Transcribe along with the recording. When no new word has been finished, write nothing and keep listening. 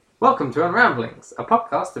Welcome to Unramblings, a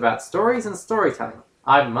podcast about stories and storytelling.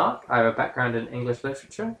 I'm Mark, I have a background in English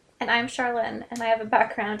literature. And I'm Charlene, and I have a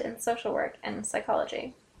background in social work and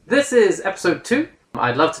psychology. This is episode 2.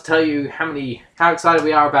 I'd love to tell you how excited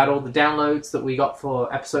we are about all the downloads that we got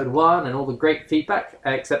for episode 1 and all the great feedback,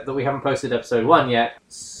 except that we haven't posted episode 1 yet.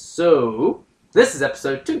 So, this is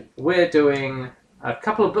episode 2. We're doing a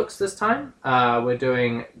couple of books this time. We're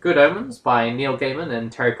doing Good Omens by Neil Gaiman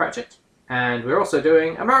and Terry Pratchett. And we're also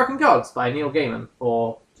doing American Gods by Neil Gaiman,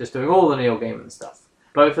 or just doing all the Neil Gaiman stuff.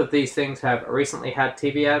 Both of these things have recently had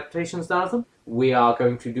TV adaptations done of them. We are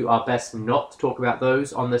going to do our best not to talk about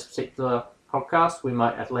those on this particular podcast. We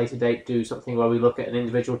might at a later date do something where we look at an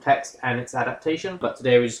individual text and its adaptation, but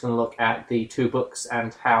today we're just going to look at the two books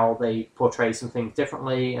and how they portray some things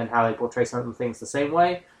differently and how they portray some things the same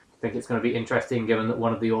way. I think it's going to be interesting given that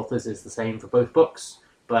one of the authors is the same for both books,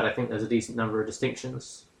 but I think there's a decent number of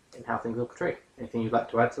distinctions in how things are portrayed. Anything you'd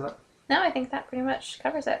like to add to that? No, I think that pretty much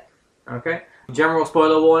covers it. Okay. General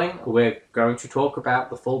spoiler warning, we're going to talk about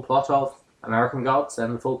the full plot of American Gods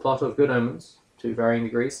and the full plot of Good Omens to varying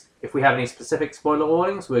degrees. If we have any specific spoiler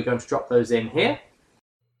warnings, we're going to drop those in here.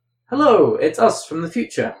 Hello, it's us from the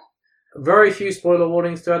future. Very few spoiler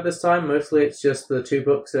warnings to add this time. Mostly it's just the two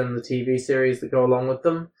books and the TV series that go along with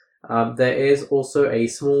them. There is also a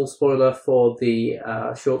small spoiler for the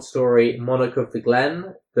short story Monarch of the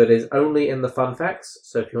Glen that is only in the fun facts,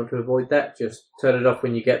 so if you want to avoid that, just turn it off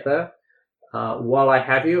when you get there. While I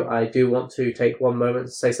have you, I do want to take one moment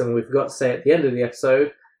to say something we forgot to say at the end of the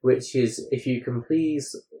episode, which is if you can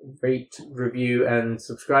please rate, review, and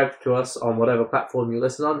subscribe to us on whatever platform you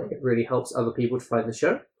listen on. It really helps other people to find the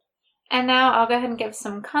show. And now I'll go ahead and give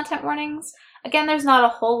some content warnings. Again, there's not a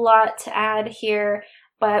whole lot to add here,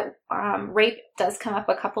 but rape does come up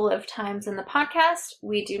a couple of times in the podcast.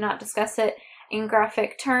 We do not discuss it in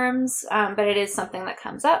graphic terms, but it is something that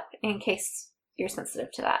comes up in case you're sensitive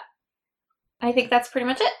to that. I think that's pretty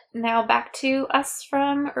much it. Now back to us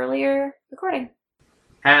from earlier recording.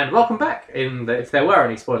 And welcome back, if there were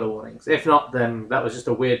any spoiler warnings. If not, then that was just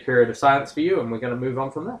a weird period of silence for you, and we're going to move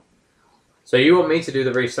on from there. So you want me to do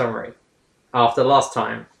the brief summary after last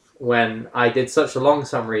time, when I did such a long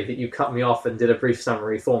summary that you cut me off and did a brief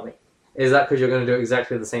summary for me. Is that because you're going to do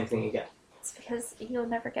exactly the same thing again? It's because you'll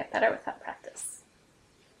never get better without practice.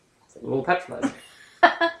 It's a little patronizing.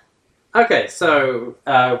 Okay, so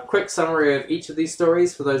quick summary of each of these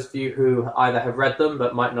stories for those of you who either have read them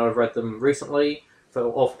but might not have read them recently,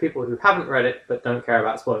 or for people who haven't read it but don't care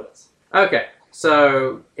about spoilers. Okay,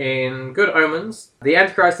 so in Good Omens, the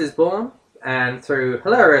Antichrist is born, and through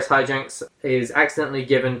hilarious hijinks is accidentally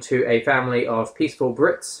given to a family of peaceful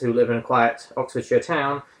Brits who live in a quiet Oxfordshire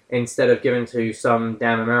town, instead of given to some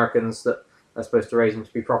damn Americans that are supposed to raise them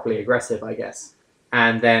to be properly aggressive, I guess.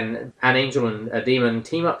 And then an angel and a demon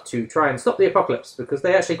team up to try and stop the apocalypse, because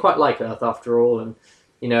they actually quite like Earth after all, and,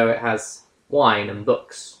 you know, it has wine and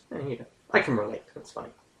books. And, you know, I can relate, it's funny.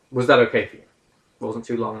 Was that okay for you? It wasn't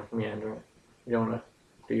too long meandering. You don't want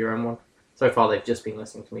to do your own one? So far they've just been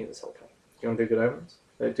listening to me this whole time. Do you want to do Good Omens?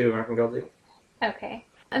 Do American Gods even? Okay.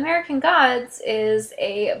 American Gods is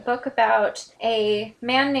a book about a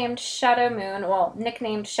man named Shadow Moon, well,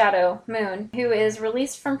 nicknamed Shadow Moon, who is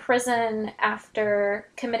released from prison after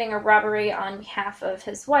committing a robbery on behalf of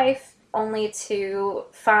his wife, only to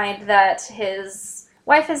find that his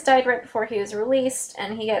wife has died right before he was released,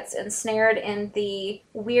 and he gets ensnared in the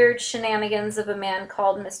weird shenanigans of a man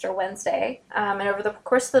called Mr. Wednesday. And over the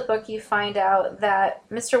course of the book, you find out that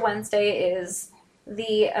Mr. Wednesday is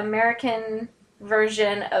the American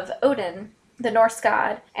version of Odin, the Norse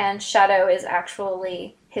god, and Shadow is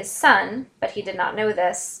actually his son, but he did not know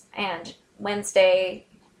this, and Wednesday,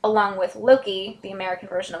 along with Loki, the American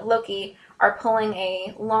version of Loki, are pulling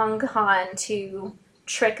a long con to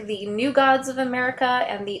trick the new gods of America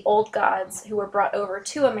and the old gods who were brought over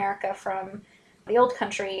to America from the old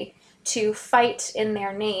country to fight in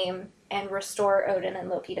their name and restore Odin and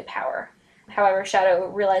Loki to power. However, Shadow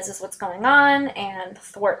realizes what's going on and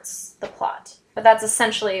thwarts the plot. But that's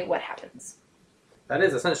essentially what happens. That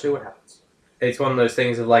is essentially what happens. It's one of those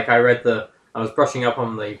things of like, I was brushing up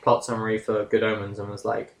on the plot summary for Good Omens and was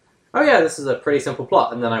like, oh yeah, this is a pretty simple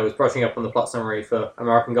plot. And then I was brushing up on the plot summary for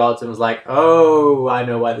American Gods and was like, oh, I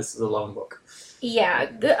know why this is a long book. Yeah,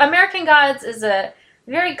 American Gods is a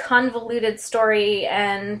very convoluted story,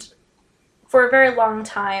 and for a very long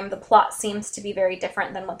time, the plot seems to be very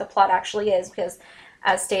different than what the plot actually is, because,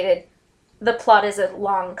 as stated, the plot is a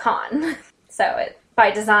long con. So it,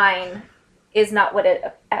 by design, is not what it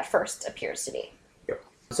at first appears to be. Yep.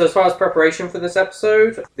 So as far as preparation for this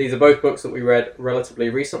episode, these are both books that we read relatively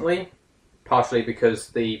recently, partially because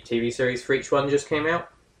the TV series for each one just came out.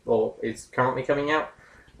 or is currently coming out.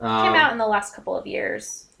 Came out in the last couple of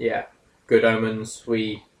years. Yeah, Good Omens.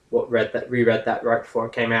 We reread that right before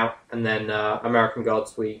it came out, and then American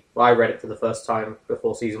Gods. I read it for the first time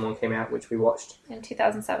before season 1 came out, which we watched in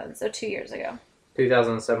 2007, so 2 years ago.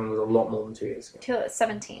 2007 was a lot more than 2 years ago.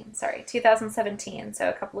 2017, so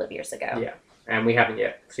a couple of years ago. Yeah, and we haven't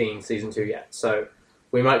yet seen season 2 yet, so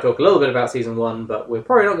we might talk a little bit about season 1, but we're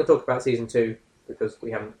probably not going to talk about season 2 because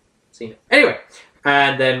we haven't seen it. Anyway,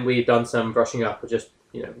 and then we've done some brushing up, just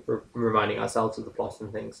reminding ourselves of the plot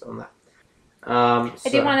and things on that. I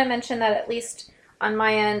do want to mention that at least on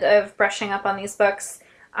my end of brushing up on these books,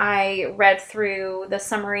 I read through the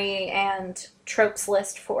summary and tropes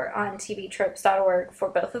list on tvtropes.org for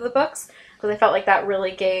both of the books, because I felt like that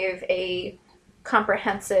really gave a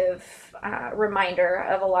comprehensive reminder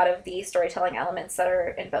of a lot of the storytelling elements that are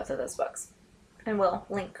in both of those books. And we'll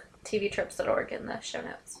link tvtropes.org in the show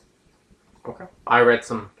notes. Okay. I read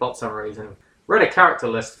some plot summaries and read a character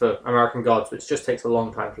list for American Gods, which just takes a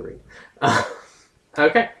long time to read.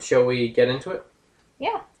 Okay, shall we get into it?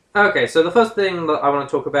 Yeah. Okay, so the first thing that I want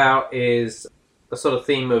to talk about is the sort of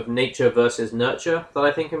theme of nature versus nurture that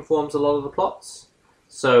I think informs a lot of the plots.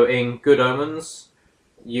 So in Good Omens,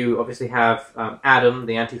 you obviously have Adam,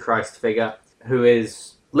 the Antichrist figure, who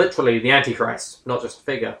is literally the Antichrist, not just a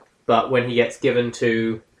figure. But when he gets given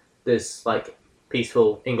to this,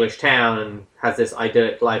 peaceful English town and has this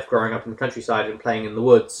idyllic life growing up in the countryside and playing in the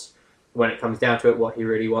woods, when it comes down to it, what he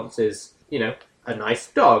really wants is, a nice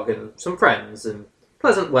dog and some friends and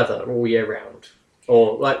pleasant weather all year round.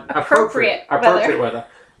 Or, appropriate weather.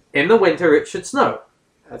 In the winter, it should snow.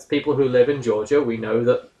 As people who live in Georgia, we know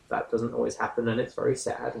that doesn't always happen, and it's very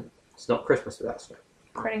sad, and it's not Christmas without snow.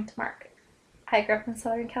 According to Mark. I grew up in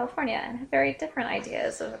Southern California and have very different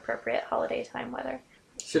ideas of appropriate holiday time weather.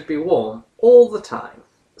 Should be warm all the time.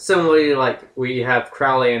 Similarly, we have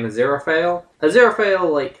Crowley and Aziraphale.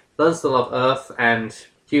 Aziraphale, learns to love Earth and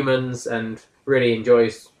humans and really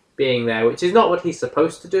enjoys being there, which is not what he's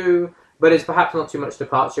supposed to do, but it's perhaps not too much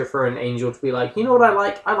departure for an angel to be like, you know what I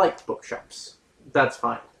like? I liked bookshops. That's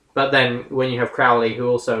fine. But then when you have Crowley, who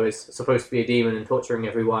also is supposed to be a demon and torturing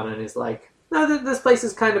everyone, and is like, no, this place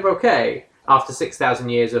is kind of okay. After 6,000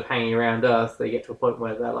 years of hanging around Earth, they get to a point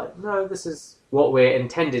where they're like, no, this is what we're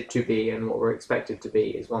intended to be and what we're expected to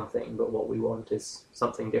be is one thing, but what we want is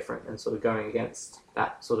something different, and sort of going against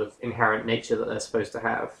that sort of inherent nature that they're supposed to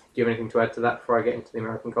have. Do you have anything to add to that before I get into the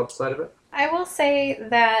American Gods side of it? I will say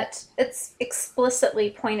that it's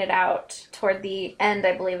explicitly pointed out toward the end,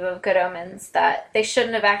 I believe, of Good Omens that they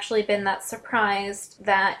shouldn't have actually been that surprised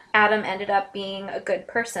that Adam ended up being a good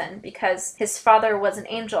person because his father was an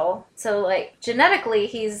angel. So, genetically,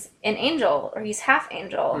 he's an angel, or he's half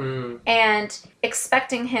angel. And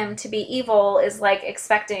expecting him to be evil is like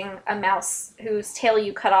expecting a mouse whose tail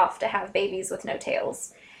you cut off to have babies with no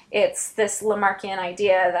tails. It's this Lamarckian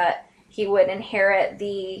idea that he would inherit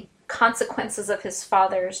the consequences of his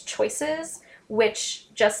father's choices,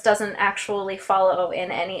 which just doesn't actually follow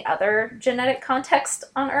in any other genetic context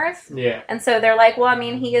on Earth. Yeah. And so they're like, well,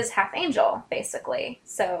 he is half angel, basically.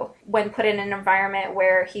 So when put in an environment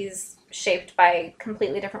where he's shaped by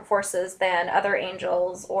completely different forces than other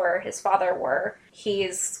angels or his father were,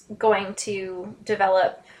 he's going to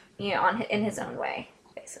develop, in his own way,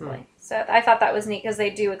 basically. So I thought that was neat because they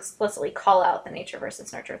do explicitly call out the nature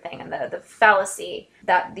versus nurture thing and the fallacy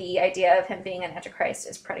that the idea of him being an Antichrist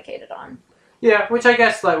is predicated on. Yeah, which I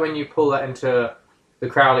guess, when you pull that into the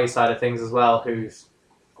Crowley side of things as well, who's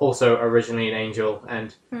also originally an angel,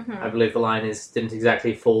 and I believe the line is, didn't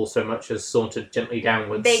exactly fall so much as sauntered gently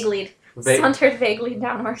downwards. Sauntered vaguely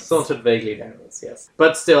downwards. Sauntered vaguely downwards, yes.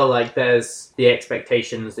 But still, there's the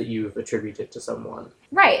expectations that you've attributed to someone.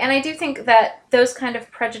 Right, and I do think that those kind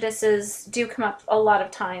of prejudices do come up a lot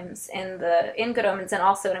of times in Good Omens and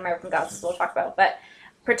also in American Gods, as we'll talk about, but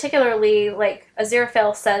particularly,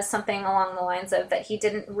 Aziraphale says something along the lines of that he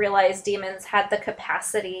didn't realize demons had the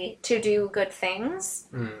capacity to do good things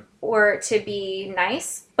or to be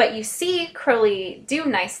nice. But you see Crowley do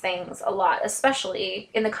nice things a lot,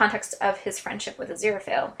 especially in the context of his friendship with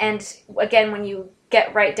Aziraphale. And again, when you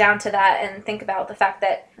get right down to that and think about the fact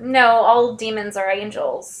that, no, all demons are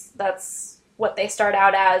angels. That's what they start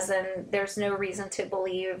out as, and there's no reason to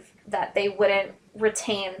believe that they wouldn't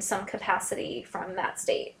retain some capacity from that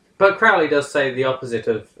state. But Crowley does say the opposite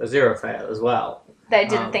of Aziraphale as well. They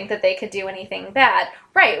didn't think that they could do anything bad.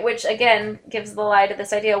 Right, which again gives the lie to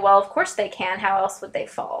this idea, well, of course they can, how else would they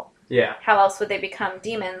fall? Yeah. How else would they become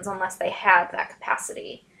demons unless they had that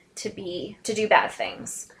capacity to do bad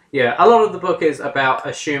things? Yeah, a lot of the book is about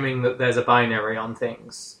assuming that there's a binary on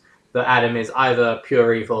things. That Adam is either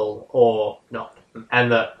pure evil or not.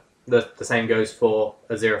 And the same goes for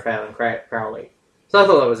Aziraphale and Crowley. So I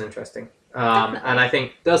thought that was interesting. And I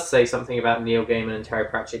think it does say something about Neil Gaiman and Terry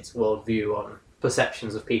Pratchett's worldview on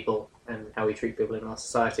perceptions of people and how we treat people in our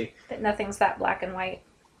society. That nothing's that black and white.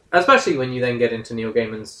 Especially when you then get into Neil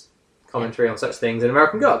Gaiman's commentary on such things in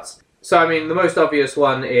American Gods. So, I mean, the most obvious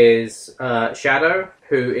one is Shadow,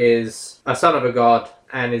 who is a son of a god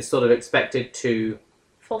and is sort of expected to...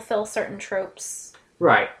 fulfill certain tropes.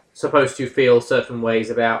 Right. Supposed to feel certain ways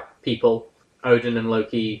about people. Odin and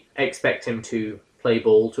Loki expect him to play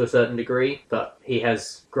ball to a certain degree, but he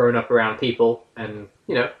has grown up around people and,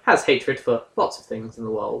 has hatred for lots of things in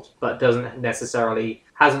the world, but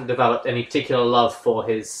hasn't developed any particular love for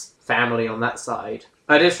his family on that side.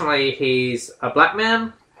 Additionally, he's a black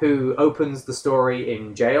man who opens the story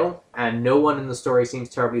in jail, and no one in the story seems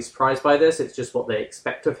terribly surprised by this. It's just what they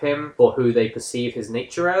expect of him, or who they perceive his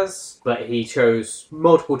nature as. But he shows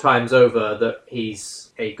multiple times over that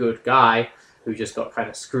he's a good guy who just got kind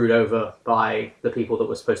of screwed over by the people that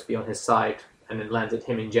were supposed to be on his side, and then landed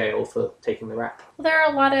him in jail for taking the rap. Well, there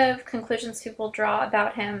are a lot of conclusions people draw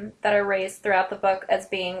about him that are raised throughout the book as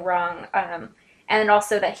being wrong, and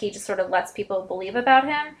also that he just sort of lets people believe about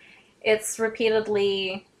him. It's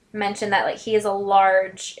repeatedly mentioned that he is a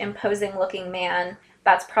large, imposing-looking man.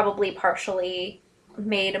 That's probably partially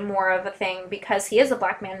made more of a thing because he is a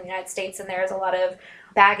black man in the United States, and there is a lot of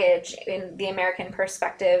baggage in the American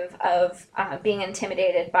perspective of being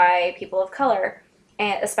intimidated by people of color,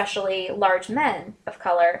 and especially large men of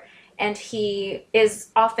color. And he is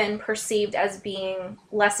often perceived as being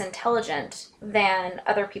less intelligent than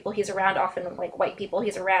other people he's around, often white people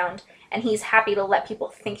he's around. And he's happy to let people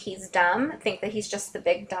think he's dumb, think that he's just the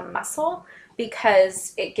big dumb muscle,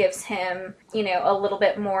 because it gives him, a little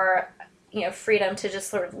bit more, freedom to just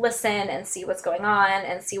sort of listen and see what's going on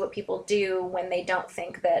and see what people do when they don't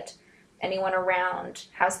think that anyone around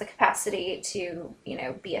has the capacity to,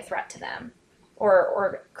 be a threat to them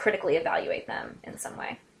or critically evaluate them in some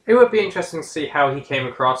way. It would be interesting to see how he came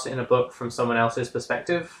across in a book from someone else's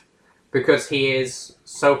perspective, because he is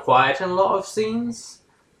so quiet in a lot of scenes.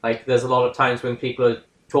 There's a lot of times when people are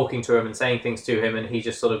talking to him and saying things to him, and he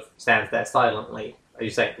just sort of stands there silently, as you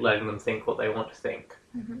say, letting them think what they want to think.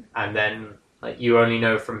 Mm-hmm. And then, you only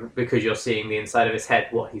know because you're seeing the inside of his head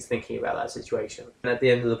what he's thinking about that situation. And at the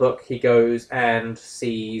end of the book, he goes and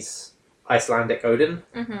sees Icelandic Odin.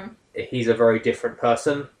 Mm-hmm. He's a very different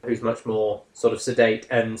person who's much more sort of sedate,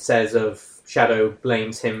 and says of Shadow,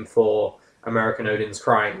 blames him for American Odin's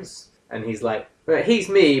crimes. And he's like, he's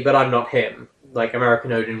me, but I'm not him.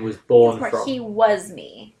 American Odin was born from... He was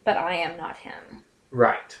me, but I am not him.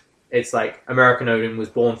 Right. It's American Odin was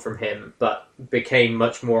born from him, but became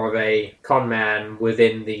much more of a con man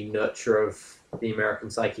within the nurture of the American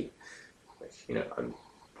psyche. Which, I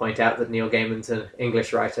point out that Neil Gaiman's an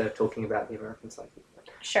English writer talking about the American psyche.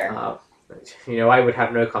 Sure. I would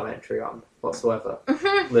have no commentary on whatsoever,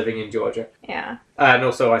 living in Georgia. Yeah. And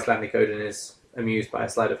also Icelandic Odin is amused by a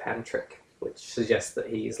sleight of hand trick, which suggests that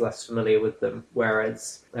he is less familiar with them,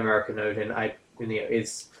 whereas American Odin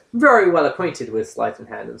is very well acquainted with sleight of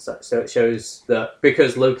hand and such. So it shows that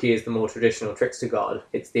because Loki is the more traditional trickster god,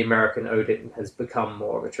 it's the American Odin has become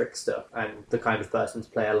more of a trickster and the kind of person to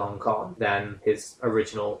play a long con than his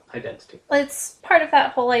original identity. Well, it's part of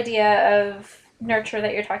that whole idea of nurture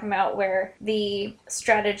that you're talking about, where the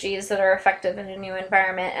strategies that are effective in a new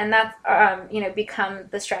environment, and that become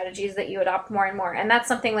the strategies that you adopt more and more. And that's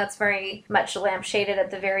something that's very much lampshaded at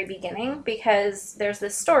the very beginning, because there's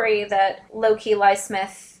this story that Loki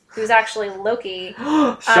Lysmith, who's actually Loki,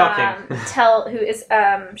 shocking, who is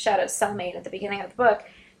Shadow's cellmate at the beginning of the book,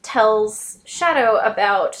 tells Shadow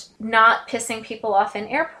about not pissing people off in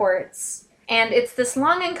airports. And it's this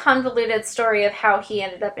long and convoluted story of how he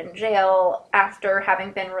ended up in jail after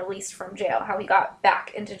having been released from jail, how he got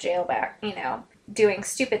back into jail, doing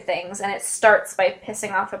stupid things. And it starts by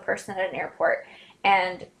pissing off a person at an airport.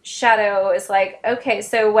 And Shadow is like, okay,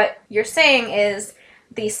 so what you're saying is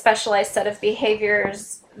the specialized set of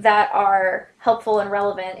behaviors that are helpful and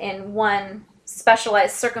relevant in one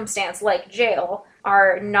specialized circumstance like jail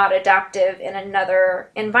are not adaptive in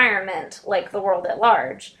another environment like the world at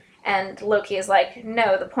large. And Loki is like,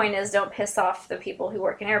 no, the point is don't piss off the people who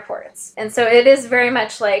work in airports. And so it is very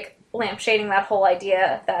much lampshading that whole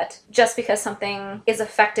idea that just because something is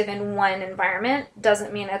effective in one environment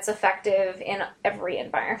doesn't mean it's effective in every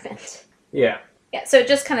environment. Yeah. Yeah, so it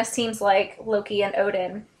just kind of seems like Loki and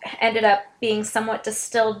Odin ended up being somewhat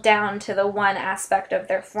distilled down to the one aspect of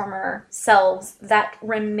their former selves that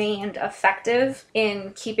remained effective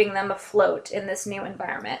in keeping them afloat in this new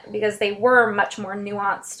environment, because they were much more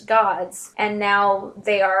nuanced gods, and now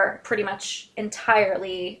they are pretty much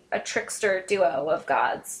entirely a trickster duo of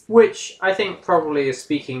gods. Which I think probably is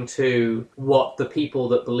speaking to what the people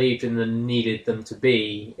that believed in them needed them to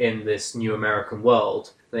be in this new American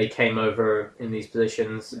world. They came over in these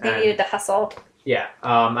positions. They needed to hustle. Yeah,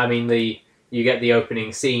 you get the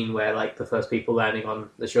opening scene where like the first people landing on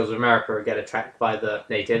the shores of America get attacked by the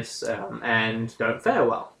natives and don't fare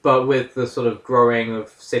well. But with the sort of growing of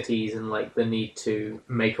cities and like the need to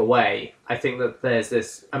make a way, I think that there's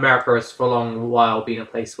this America has for a long while been a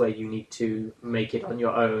place where you need to make it on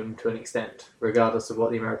your own to an extent, regardless of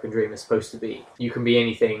what the American dream is supposed to be. You can be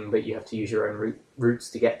anything, but you have to use your own routes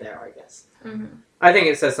to get there, I guess. Mm-hmm. I think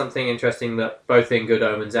it says something interesting that both in Good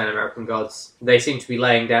Omens and American Gods, they seem to be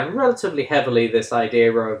laying down relatively heavily this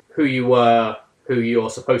idea of who you were, who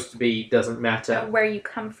you're supposed to be doesn't matter. Where you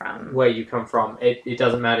come from. Where you come from. It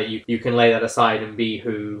doesn't matter. You can lay that aside and be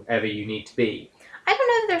whoever you need to be. I don't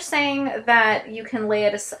know if they're saying that you can lay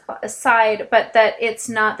it aside, but that it's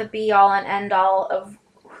not the be-all and end-all of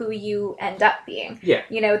who you end up being. Yeah.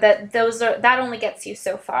 You know, that only gets you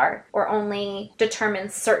so far, or only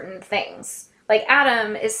determines certain things. Like,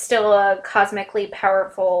 Adam is still a cosmically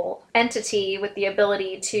powerful entity with the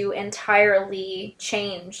ability to entirely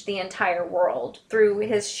change the entire world through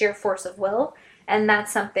his sheer force of will. And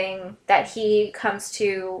that's something that he comes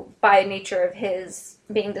to by nature of his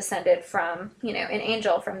being descended from, an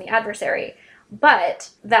angel, from the adversary.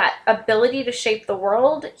 But that ability to shape the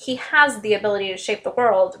world, he has the ability to shape the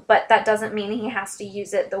world, but that doesn't mean he has to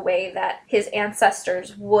use it the way that his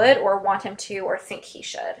ancestors would or want him to or think he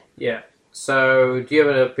should. Yeah. So, do you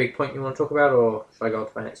have a big point you want to talk about, or should I go on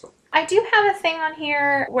to my next one? I do have a thing on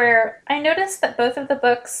here where I noticed that both of the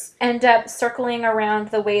books end up circling around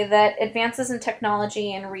the way that advances in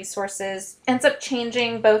technology and resources ends up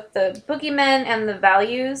changing both the boogeymen and the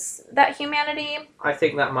values that humanity I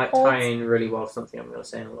think that might holds. tie in really well with something I'm going to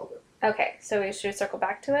say in a little bit. Okay, so we should circle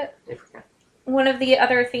back to it? If we can. One of the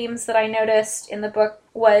other themes that I noticed in the book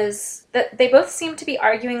was that they both seem to be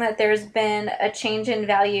arguing that there's been a change in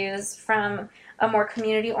values from a more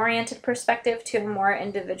community-oriented perspective to a more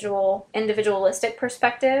individualistic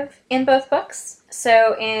perspective in both books.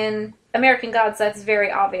 So in American Gods, that's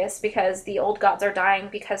very obvious because the old gods are dying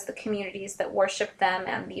because the communities that worship them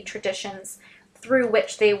and the traditions through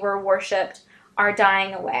which they were worshipped are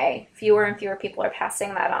dying away. Fewer and fewer people are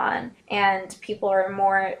passing that on, and people are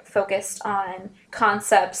more focused on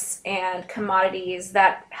concepts and commodities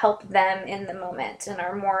that help them in the moment and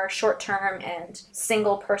are more short-term and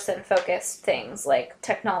single-person focused things like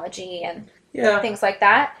technology and things like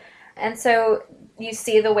that. And so you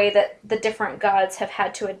see the way that the different gods have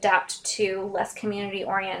had to adapt to less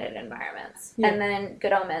community-oriented environments. Yeah. And then in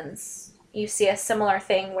Good Omens, you see a similar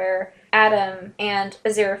thing where Adam and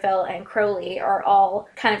Aziraphale and Crowley are all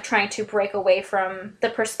kind of trying to break away from the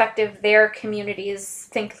perspective their communities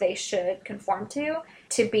think they should conform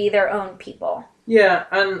to be their own people. Yeah,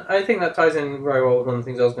 and I think that ties in very well with one of the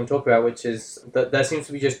things I was going to talk about, which is that there seems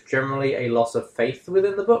to be just generally a loss of faith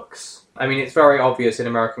within the books. I mean, it's very obvious in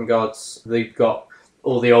American Gods, they've got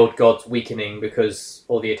all the old gods weakening because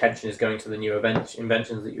all the attention is going to the new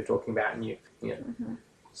inventions that you're talking about, and you know,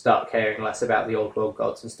 start caring less about the old world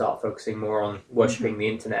gods and start focusing more on worshipping the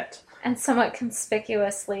internet. And somewhat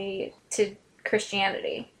conspicuously to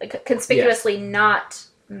Christianity. Like, conspicuously not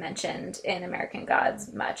mentioned in American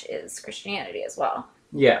Gods much is Christianity as well.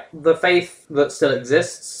 Yeah, the faith that still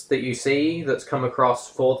exists, that you see, that's come across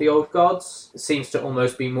for the old gods, seems to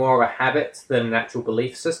almost be more of a habit than an actual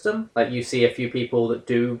belief system. Like, you see a few people that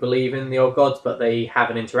do believe in the old gods, but they have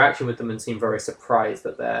an interaction with them and seem very surprised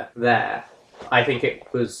that they're there. I think it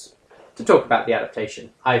was, to talk about the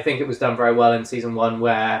adaptation, I think it was done very well in season 1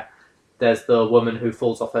 where there's the woman who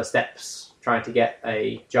falls off her steps trying to get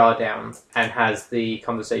a jar down and has the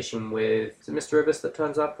conversation with, is it Mr. Ibis that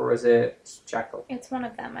turns up, or is it Jackal? It's one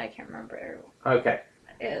of them, I can't remember. Okay.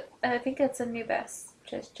 I think it's Anubis,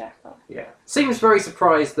 just Jackal. Yeah. Seems very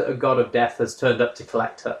surprised that a god of death has turned up to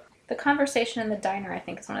collect her. The conversation in the diner, I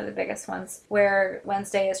think, is one of the biggest ones, where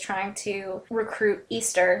Wednesday is trying to recruit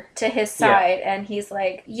Easter to his side, and he's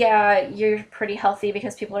like, yeah, you're pretty healthy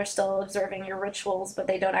because people are still observing your rituals, but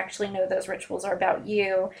they don't actually know those rituals are about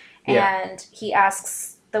you. And he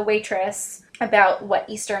asks the waitress about what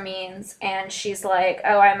Easter means, and she's like,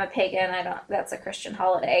 oh, I'm a pagan, that's a Christian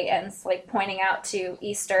holiday, and it's like pointing out to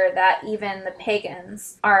Easter that even the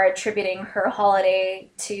pagans are attributing her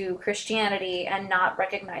holiday to Christianity and not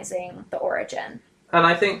recognizing the origin. And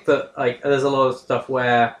I think that like there's a lot of stuff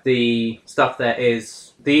where the stuff there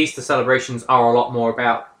is the Easter celebrations are a lot more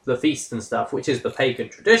about the feast and stuff, which is the pagan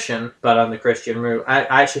tradition, but on the Christian route.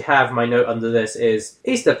 I actually have my note under this is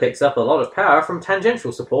Easter picks up a lot of power from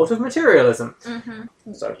tangential support of materialism.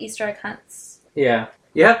 Mm-hmm. So Easter egg hunts. yeah.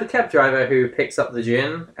 You have the cab driver who picks up the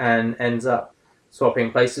gin and ends up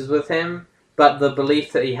swapping places with him, but the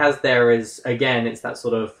belief that he has there is, again, it's that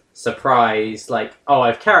sort of surprise, like, oh,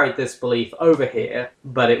 I've carried this belief over here,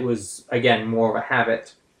 but it was, again, more of a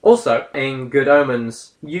habit. Also, in Good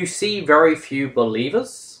Omens, you see very few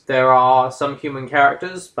believers. There are some human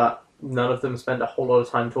characters, but none of them spend a whole lot of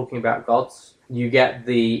time talking about gods. You get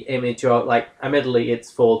the image of, like, admittedly,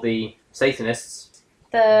 it's for the Satanists.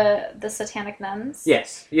 The satanic nuns?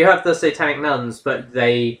 Yes, you have the satanic nuns, but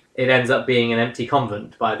it ends up being an empty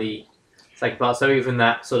convent by the second part, so even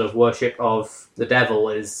that sort of worship of the devil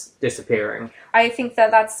is disappearing. I think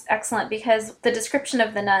that that's excellent because the description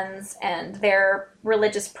of the nuns and their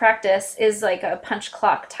religious practice is like a punch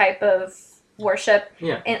clock type of worship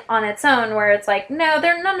on its own, where it's like, no,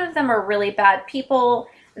 none of them are really bad people.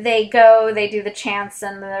 They go, they do the chants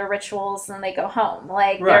and the rituals, and they go home.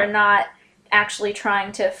 Like, they're not actually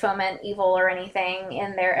trying to foment evil or anything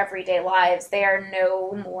in their everyday lives. They are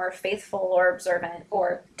no more faithful or observant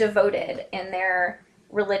or devoted in their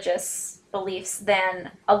religious beliefs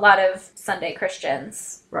than a lot of Sunday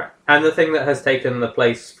Christians. Right. And the thing that has taken the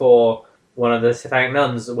place for one of the satanic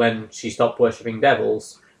nuns when she stopped worshipping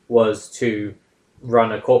devils was to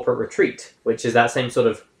run a corporate retreat, which is that same sort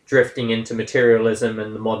of drifting into materialism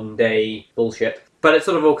and the modern day bullshit. But it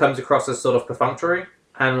sort of all comes across as sort of perfunctory.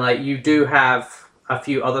 And, like, you do have a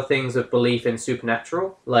few other things of belief in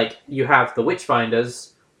supernatural. Like, you have the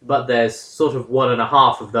Witchfinders, but there's sort of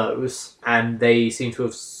 1.5 of those, and they seem to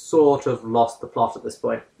have sort of lost the plot at this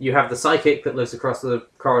point. You have the psychic that lives across the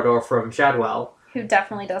corridor from Shadwell. Who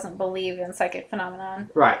definitely doesn't believe in psychic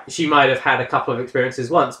phenomenon. Right. She might have had a couple of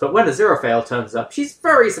experiences once, but when Aziraphale turns up, she's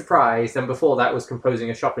very surprised, and before that was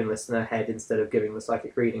composing a shopping list in her head instead of giving the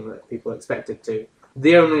psychic reading that people expected to.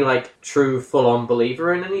 The only, like, true full-on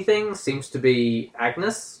believer in anything seems to be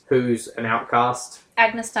Agnes, who's an outcast.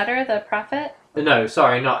 Agnes Nutter, the prophet? No,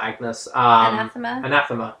 sorry, not Agnes. Anathema?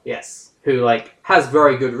 Anathema, yes. Who, like, has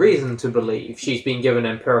very good reason to believe. She's been given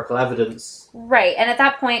empirical evidence. Right, and at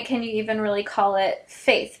that point, can you even really call it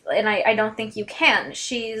faith? And I don't think you can.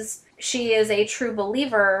 She is a true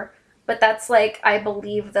believer, but that's like, I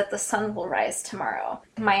believe that the sun will rise tomorrow.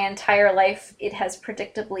 My entire life, it has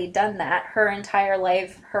predictably done that. Her entire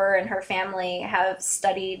life, her and her family have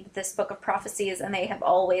studied this book of prophecies, and they have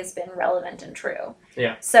always been relevant and true.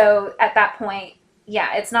 Yeah. So at that point,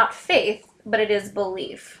 yeah, it's not faith, but it is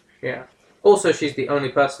belief. Yeah. Also, she's the only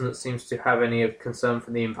person that seems to have any concern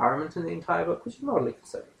for the environment in the entire book, which is moderately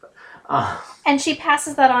concerning. And she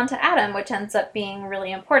passes that on to Adam, which ends up being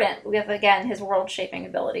really important with, again, his world-shaping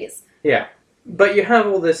abilities. Yeah. But you have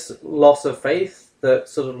all this loss of faith that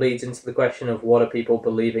sort of leads into the question of what are people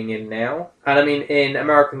believing in now? And I mean, in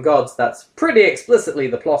American Gods, that's pretty explicitly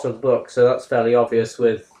the plot of the book, so that's fairly obvious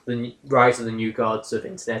with the rise of the new gods of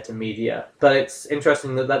internet and media. But it's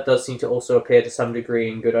interesting that does seem to also appear to some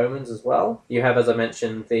degree in Good Omens as well. You have, as I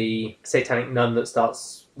mentioned, the satanic nun that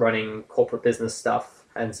starts running corporate business stuff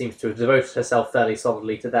and seems to have devoted herself fairly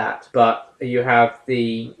solidly to that. But you have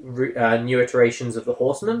the new iterations of the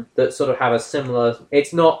Horsemen that sort of have a similar...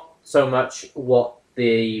 It's not so much what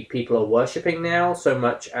the people are worshipping now, so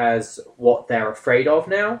much as what they're afraid of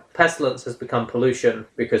now. Pestilence has become pollution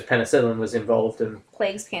because penicillin was involved, and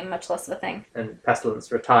plagues became much less of a thing. And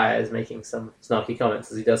Pestilence retires, making some snarky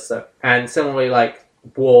comments as he does so. And similarly, like,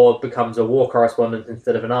 war becomes a war correspondent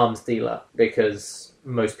instead of an arms dealer, because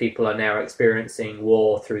most people are now experiencing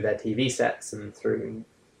war through their TV sets and through,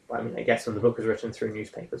 I mean, I guess when the book was written, through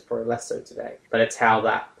newspapers, probably less so today. But it's how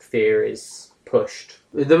that fear is pushed.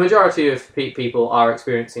 The majority of people are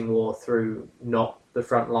experiencing war through not the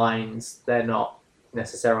front lines. They're not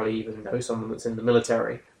necessarily even know someone that's in the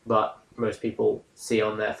military, but most people see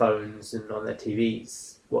on their phones and on their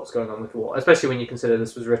TVs what's going on with war, especially when you consider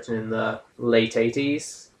this was written in the late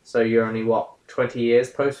 80s, so you're only, 20 years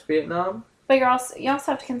post-Vietnam? But you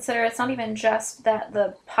also have to consider it's not even just that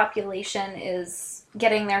the population is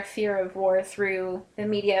getting their fear of war through the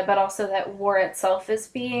media, but also that war itself is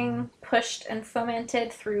being pushed and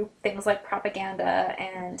fomented through things like propaganda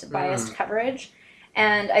and biased coverage.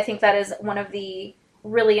 And I think that is one of the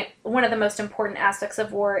most important aspects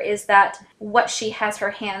of war, is that what she has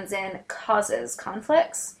her hands in causes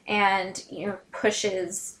conflicts and,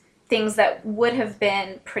 pushes things that would have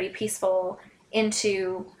been pretty peaceful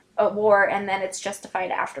into a war and then it's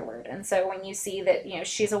justified afterward. And so when you see that,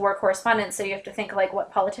 she's a war correspondent, so you have to think like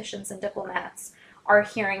what politicians and diplomats are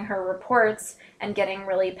hearing her reports and getting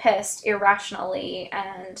really pissed irrationally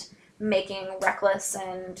and making reckless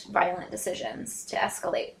and violent decisions to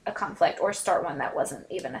escalate a conflict or start one that wasn't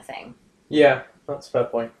even a thing. Yeah, that's a fair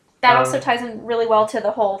point. That also ties in really well to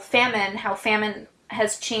the whole famine, how famine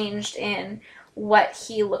has changed in what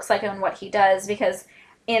he looks like and what he does, because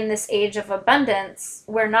in this age of abundance,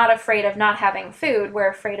 we're not afraid of not having food, we're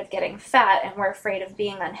afraid of getting fat, and we're afraid of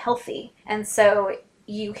being unhealthy. And so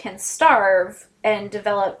you can starve and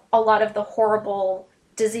develop a lot of the horrible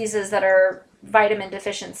diseases that are vitamin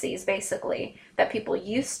deficiencies, basically, that people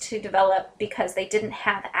used to develop because they didn't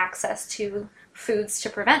have access to foods to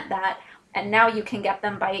prevent that. And now you can get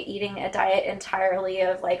them by eating a diet entirely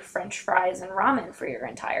of like French fries and ramen for your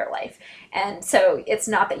entire life. And so it's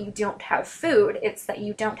not that you don't have food, it's that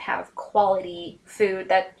you don't have quality food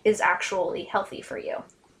that is actually healthy for you.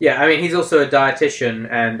 Yeah, I mean, he's also a dietitian,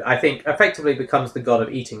 and I think effectively becomes the god of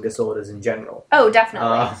eating disorders in general. Oh,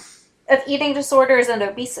 definitely. Of eating disorders and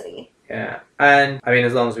obesity. Yeah, and I mean,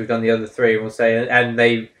 as long as we've done the other three, we'll say, and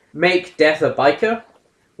they make death a biker,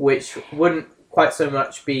 which wouldn't quite so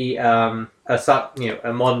much be a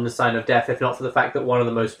modern sign of death, if not for the fact that one of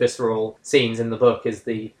the most visceral scenes in the book is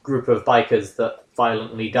the group of bikers that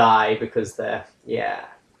violently die because they're, yeah.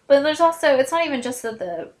 But there's also, it's not even just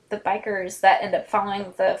the bikers that end up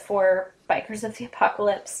following the 4 bikers of the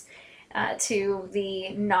apocalypse to the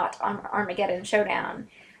not Armageddon showdown.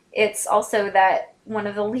 It's also that one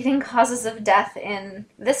of the leading causes of death in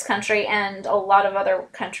this country and a lot of other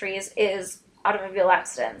countries is automobile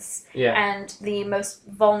accidents. Yeah. And the most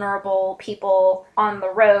vulnerable people on the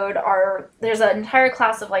road there's an entire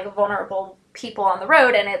class of like vulnerable people on the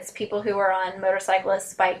road, and it's people who are on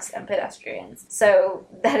motorcyclists, bikes, and pedestrians. So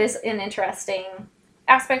that is an interesting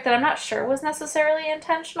aspect that I'm not sure was necessarily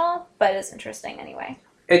intentional, but is interesting anyway.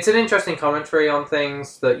 It's an interesting commentary on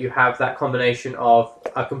things that you have that combination of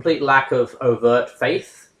a complete lack of overt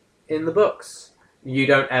faith in the books. You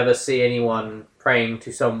don't ever see anyone praying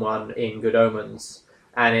to someone in Good Omens.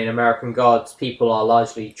 And in American Gods, people are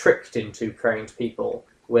largely tricked into praying to people,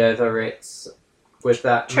 whether it's with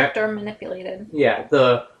that... Tricked or manipulated. Yeah,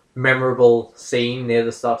 the memorable scene near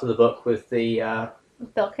the start of the book with the...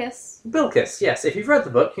 Bilquis? Bilquis, yes. If you've read the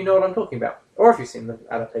book, you know what I'm talking about. Or if you've seen the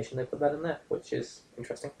adaptation, they put that in there, which is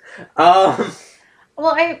interesting.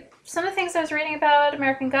 Well, some of the things I was reading about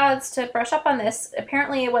American Gods, to brush up on this,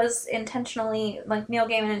 apparently it was intentionally, like Neil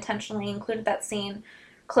Gaiman intentionally included that scene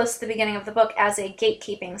close to the beginning of the book as a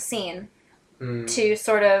gatekeeping scene to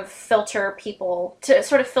sort of filter people, to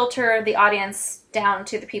sort of filter the audience down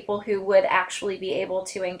to the people who would actually be able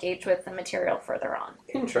to engage with the material further on.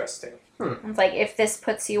 Interesting. It's like, if this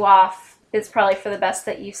puts you off, it's probably for the best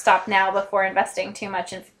that you stop now before investing too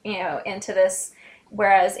much into this.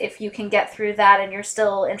 Whereas if you can get through that and you're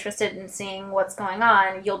still interested in seeing what's going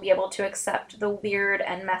on, you'll be able to accept the weird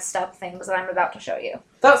and messed up things that I'm about to show you.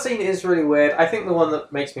 That scene is really weird. I think the one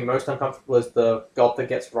that makes me most uncomfortable is the god that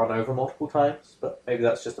gets run over multiple times, but maybe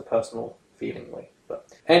that's just a personal feeling way. But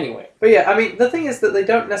anyway. But yeah, I mean, the thing is that they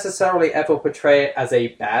don't necessarily ever portray it as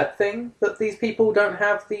a bad thing that these people don't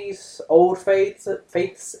have these old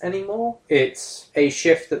faiths anymore. It's a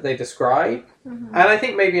shift that they describe. Mm-hmm. And I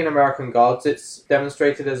think maybe in American Gods it's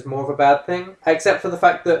demonstrated as more of a bad thing, except for the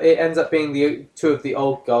fact that it ends up being the 2 of the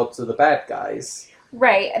old gods are the bad guys.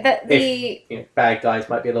 Right. Bad guys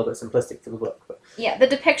might be a little bit simplistic for the book. But. Yeah, the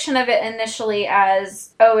depiction of it initially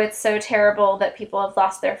as, oh, it's so terrible that people have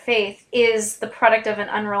lost their faith, is the product of an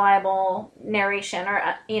unreliable narration, or,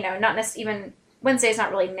 not necessarily even... Wednesday's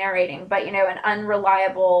not really narrating, but, an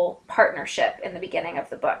unreliable partnership in the beginning of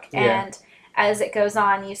the book. Yeah. And as it goes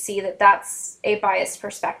on, you see that that's a biased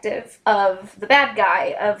perspective of the bad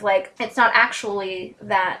guy, of like, it's not actually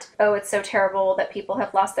that, oh, it's so terrible that people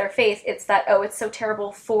have lost their faith. It's that, oh, it's so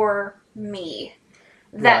terrible for me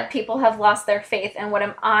that people have lost their faith, and what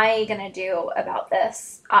am I going to do about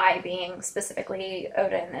this? I being specifically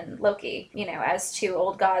Odin and Loki, as 2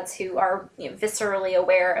 old gods who are viscerally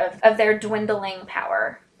aware of their dwindling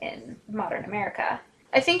power in modern America.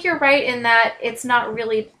 I think you're right in that it's not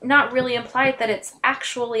really implied that it's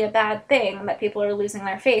actually a bad thing that people are losing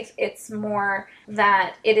their faith. It's more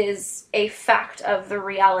that it is a fact of the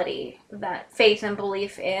reality that faith and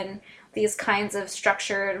belief in these kinds of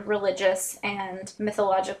structured religious and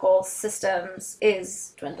mythological systems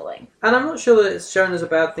is dwindling. And I'm not sure that it's shown as a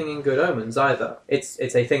bad thing in Good Omens either. It's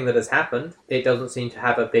a thing that has happened. It doesn't seem to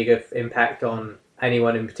have a bigger impact on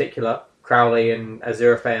anyone in particular. Crowley and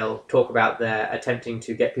Aziraphale talk about their attempting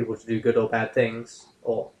to get people to do good or bad things,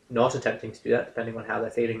 or not attempting to do that, depending on how they're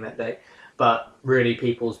feeling that day. But really,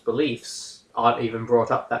 people's beliefs aren't even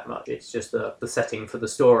brought up that much. It's just the setting for the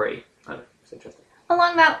story. I don't know, it's interesting.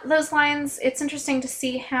 Along those lines, it's interesting to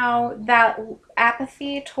see how that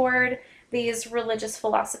apathy toward these religious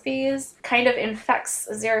philosophies kind of infects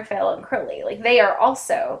Aziraphale and Crowley. Like, they are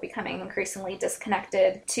also becoming increasingly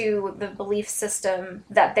disconnected to the belief system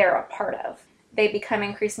that they're a part of. They become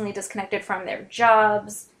increasingly disconnected from their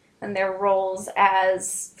jobs and their roles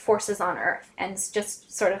as forces on Earth, and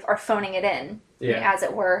just sort of are phoning it in, as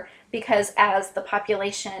it were, because as the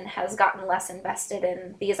population has gotten less invested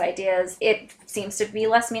in these ideas, it seems to be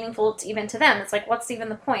less meaningful even to them. It's like, what's even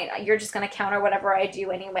the point? You're just going to counter whatever I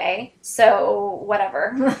do anyway, so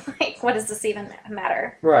whatever. Like, what does this even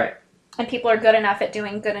matter? Right. And people are good enough at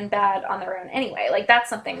doing good and bad on their own anyway. Like, that's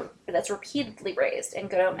something that's repeatedly raised in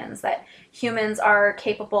Good Omens, that humans are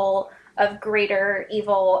capable of greater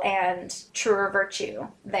evil and truer virtue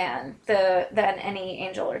than any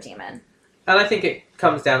angel or demon. And I think it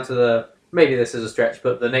comes down to maybe this is a stretch,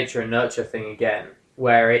 but the nature and nurture thing again,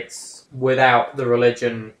 where it's without the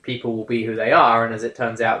religion, people will be who they are, and as it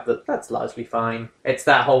turns out, that's largely fine. It's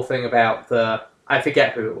that whole thing about I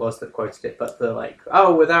forget who it was that quoted it, but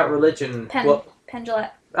without religion... Penn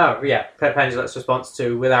Jillette. Oh, yeah, Penn Jillette's response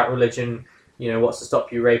to, without religion, what's to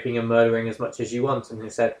stop you raping and murdering as much as you want? And he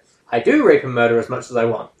said, I do rape and murder as much as I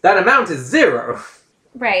want. That amount is 0.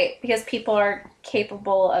 Right, because people are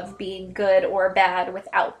capable of being good or bad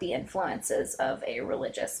without the influences of a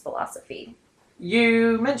religious philosophy.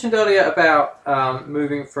 You mentioned earlier about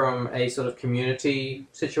moving from a sort of community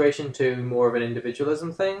situation to more of an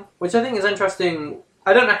individualism thing, which I think is interesting.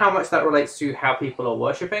 I don't know how much that relates to how people are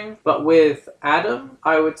worshipping, but with Adam,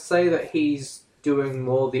 I would say that he's doing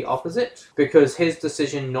more the opposite, because his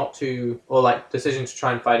decision decision to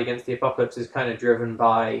try and fight against the apocalypse is kind of driven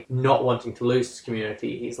by not wanting to lose his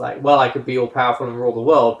community. He's like, well, I could be all powerful and rule the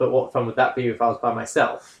world, but what fun would that be if I was by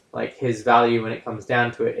myself? Like, his value when it comes down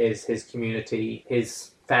to it is his community, his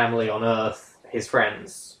family on Earth, his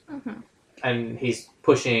friends. Mm-hmm. And he's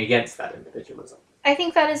pushing against that individualism. I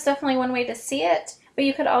think that is definitely one way to see it. But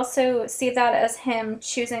you could also see that as him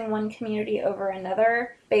choosing one community over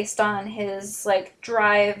another based on his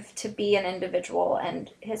drive to be an individual and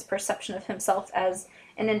his perception of himself as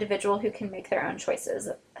an individual who can make their own choices,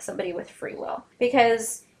 somebody with free will.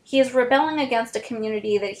 Because he is rebelling against a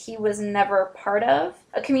community that he was never part of,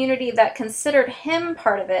 a community that considered him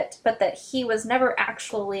part of it, but that he was never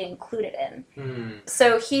actually included in.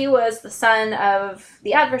 So he was the son of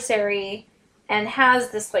the adversary, and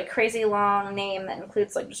has this crazy long name that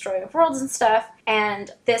includes destroyer of worlds and stuff. And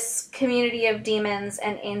this community of demons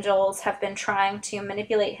and angels have been trying to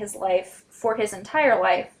manipulate his life for his entire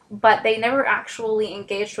life, but they never actually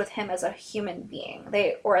engaged with him as a human being.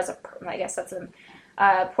 I guess that's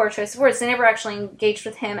a poor choice of words. They never actually engaged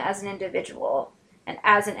with him as an individual and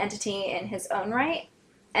as an entity in his own right.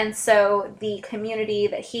 And so the community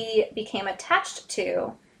that he became attached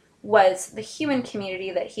to was the human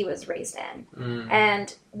community that he was raised in.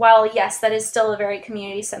 And while, yes, that is still a very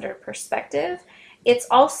community-centered perspective, it's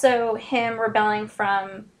also him rebelling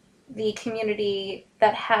from the community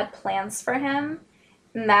that had plans for him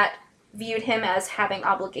and that viewed him as having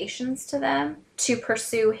obligations to them to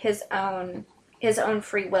pursue his own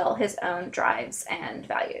free will, his own drives and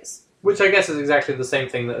values. Which I guess is exactly the same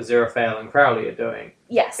thing that Aziraphale and Crowley are doing.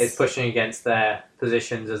 Yes. It's pushing against their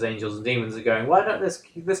positions as angels and demons and going, why don't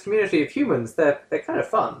this community of humans, they're kind of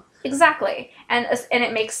fun. Exactly. And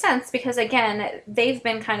it makes sense because, again, they've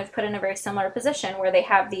been kind of put in a very similar position where they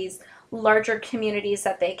have these larger communities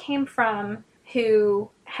that they came from who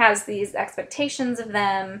has these expectations of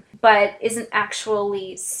them, but isn't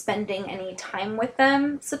actually spending any time with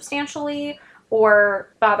them substantially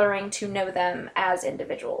or bothering to know them as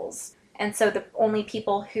individuals. And so the only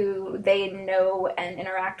people who they know and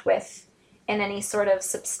interact with in any sort of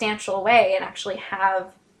substantial way and actually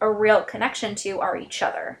have a real connection to are each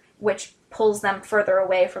other, which pulls them further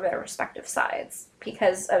away from their respective sides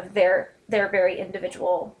because of their very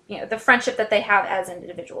individual, the friendship that they have as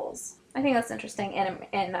individuals. I think that's interesting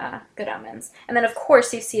in Good Omens. And then, of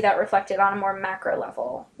course, you see that reflected on a more macro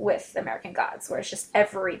level with American Gods, where it's just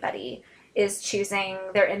everybody is choosing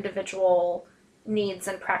their individual needs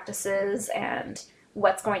and practices and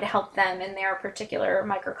what's going to help them in their particular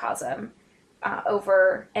microcosm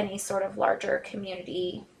over any sort of larger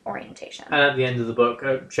community orientation. And at the end of the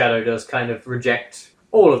book, Shadow does kind of reject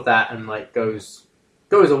all of that and goes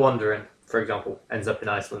a-wandering, for example, ends up in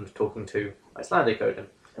Iceland talking to Icelandic Odin.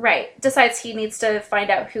 Right. Decides he needs to find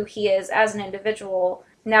out who he is as an individual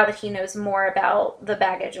now that he knows more about the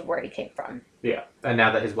baggage of where he came from. Yeah, and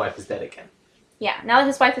now that his wife is dead again. Yeah, now that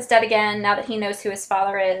his wife is dead again, now that he knows who his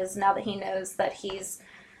father is, now that he knows that he's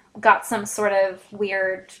got some sort of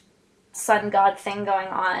weird sun god thing going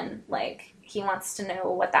on, like, he wants to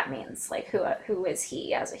know what that means. Like, who is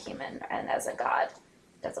he as a human and as a god,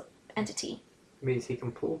 as an entity. It means he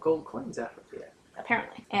can pull gold coins out of the air.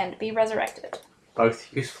 Apparently. And be resurrected.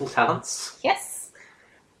 Both useful talents. Yes.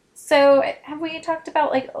 So, have we talked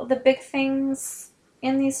about, like, the big things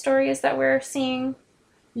in these stories that we're seeing?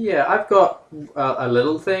 Yeah, I've got a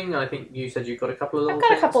little thing. I think you said you've got a couple of little I've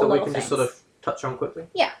got a things couple that we little can just things. sort of touch on quickly.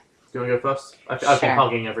 Yeah. Do you want to go first? I've Sure. been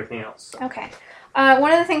hugging everything else. So. Okay.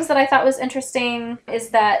 One of the things that I thought was interesting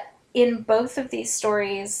is that in both of these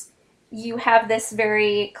stories, you have this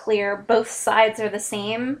very clear both sides are the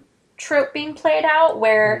same trope being played out,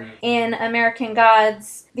 where in American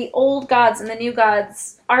Gods, the old gods and the new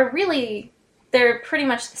gods are really, they're pretty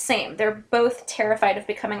much the same. They're both terrified of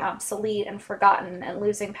becoming obsolete and forgotten and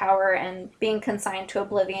losing power and being consigned to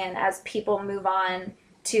oblivion as people move on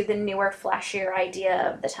to the newer, flashier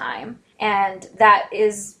idea of the time. And that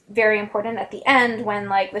is very important at the end when,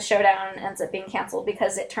 like, the showdown ends up being canceled,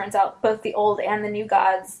 because it turns out both the old and the new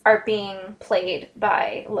gods are being played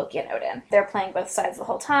by Loki and Odin. They're playing both sides the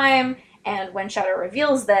whole time, and when Shadow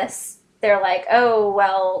reveals this, they're like, oh,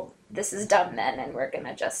 well, this is dumb then, and we're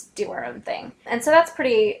gonna just do our own thing. And so that's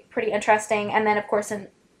pretty interesting. And then, of course, in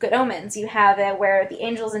Good Omens, you have it where the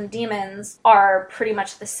angels and demons are pretty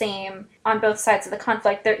much the same on both sides of the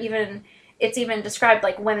conflict. It's even described,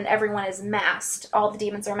 like, when everyone is masked, all the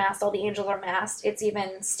demons are masked, all the angels are masked. It's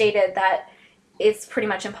even stated that it's pretty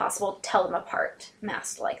much impossible to tell them apart,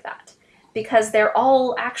 masked like that, because they're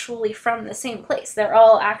all actually from the same place. They're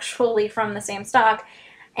all actually from the same stock,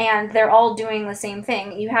 and they're all doing the same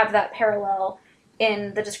thing. You have that parallel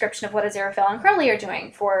in the description of what Aziraphale and Crowley are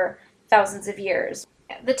doing for thousands of years.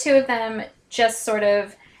 The two of them just sort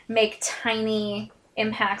of make tiny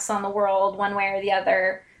impacts on the world one way or the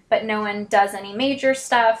other, but no one does any major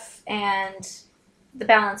stuff, and the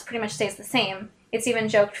balance pretty much stays the same. It's even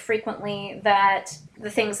joked frequently that the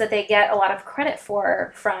things that they get a lot of credit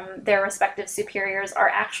for from their respective superiors are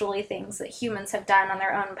actually things that humans have done on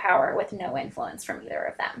their own power with no influence from either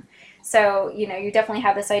of them. So, you know, you definitely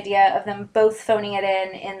have this idea of them both phoning it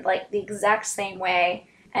in like the exact same way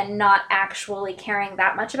and not actually caring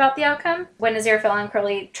that much about the outcome. When Aziraphale and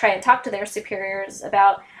Crowley try and talk to their superiors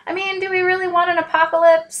about, I mean, do we really want an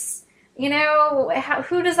apocalypse? You know,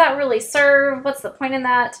 who does that really serve? What's the point in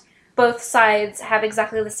that? Both sides have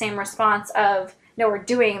exactly the same response of, no, we're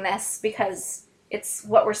doing this because it's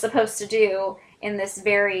what we're supposed to do in this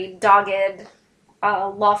very dogged,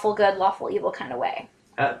 lawful good, lawful evil kind of way.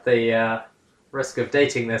 At the risk of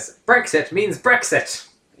dating this, Brexit means Brexit!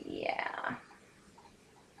 Yeah.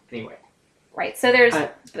 Anyway. Right, so there's,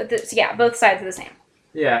 both sides are the same.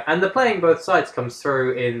 Yeah, and the playing both sides comes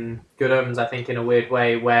through in Good Omens, I think, in a weird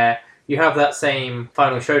way, where you have that same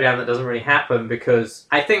final showdown that doesn't really happen, because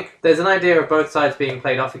I think there's an idea of both sides being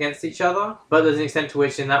played off against each other, but there's an extent to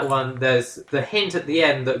which in that one there's the hint at the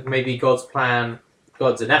end that maybe God's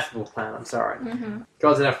ineffable plan,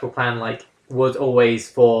 God's ineffable plan, like, was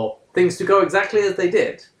always for things to go exactly as they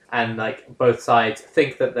did. And, like, both sides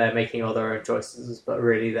think that they're making all their own choices, but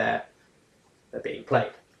really they're being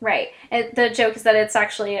played. Right. The joke is that it's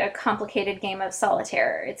actually a complicated game of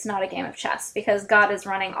solitaire. It's not a game of chess, because God is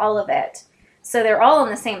running all of it. So they're all on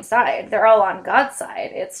the same side. They're all on God's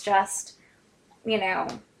side. It's just, you know,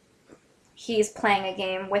 he's playing a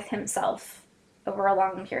game with himself over a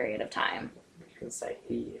long period of time. You can say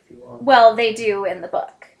he if you want. Well, they do in the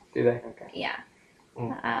book. Do they? Okay. Yeah.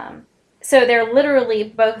 So they're literally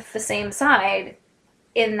both the same side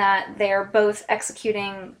in that they're both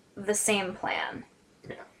executing the same plan.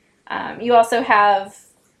 Yeah. You also have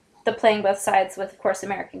the playing both sides with, of course,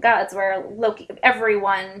 American Gods, where Loki,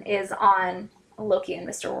 everyone is on Loki and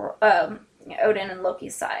Odin and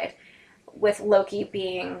Loki's side, with Loki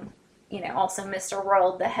being, you know, also Mr.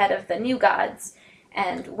 World, the head of the new gods,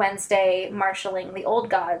 and Wednesday marshalling the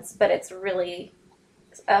old gods, but it's really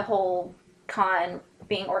a whole con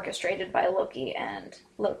being orchestrated by Loki and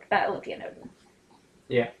Odin.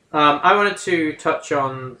 Yeah. I wanted to touch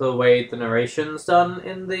on the way the narration's done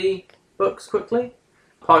in the books quickly.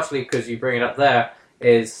 Partially because you bring it up there,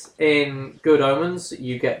 is in Good Omens,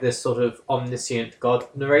 you get this sort of omniscient god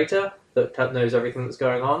narrator that knows everything that's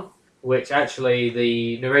going on, which actually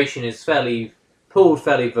the narration is pulled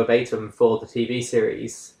fairly verbatim for the TV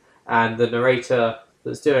series, and the narrator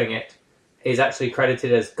that's doing it is actually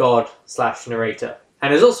credited as God/narrator.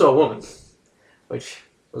 And is also a woman, which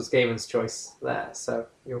was Gaiman's choice there, so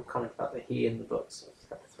you're comment about the he in the books.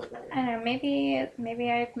 I don't know, maybe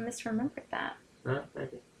I misremembered that. No,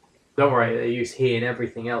 maybe. Don't worry, they use he in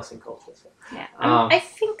everything else in culture. So. Yeah, I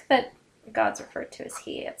think that God's referred to as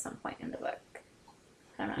he at some point in the book.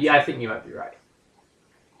 Yeah, I think you might be right.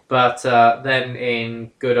 But then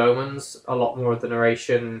in Good Omens, a lot more of the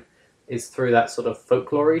narration is through that sort of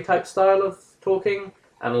folklore-y type style of talking,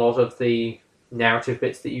 and a lot of the narrative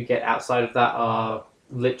bits that you get outside of that are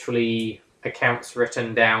literally accounts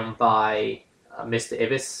written down by Mr.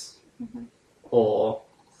 Ibis or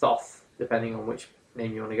Thoth, depending on which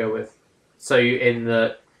name you want to go with. So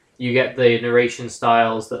you get the narration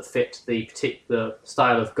styles that fit the particular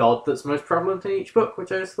style of God that's most prevalent in each book,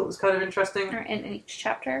 which I just thought was kind of interesting. Or in each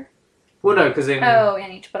chapter? Well, no, because in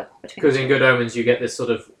each book. Because in Good Omens you get this sort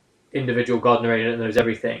of individual God narrator that knows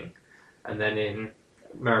everything, and then in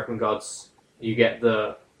American Gods you get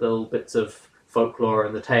the little bits of folklore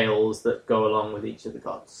and the tales that go along with each of the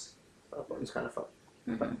gods. So I thought it was kind of fun.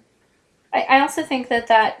 Mm-hmm. I also think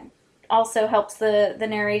that also helps the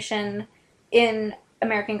narration in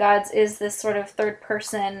American Gods is this sort of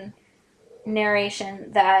third-person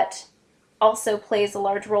narration that also plays a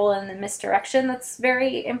large role in the misdirection that's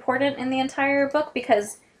very important in the entire book,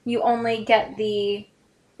 because you only get the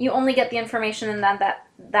information in that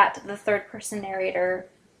the third-person narrator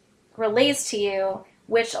relays to you,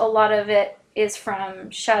 which a lot of it is from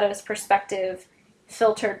Shadow's perspective,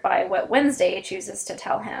 filtered by what Wednesday chooses to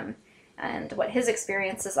tell him and what his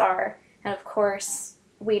experiences are. And of course,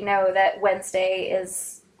 we know that Wednesday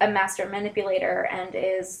is a master manipulator and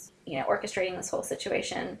is, orchestrating this whole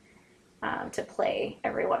situation to play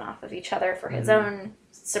everyone off of each other for his own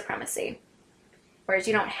supremacy. Whereas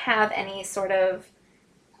you don't have any sort of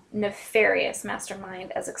nefarious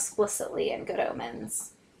mastermind as explicitly in Good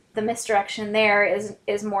Omens. The misdirection there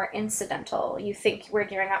is more incidental. You think we're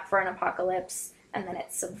gearing up for an apocalypse, and then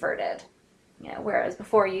it's subverted. Whereas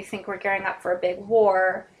before you think we're gearing up for a big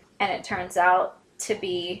war, and it turns out to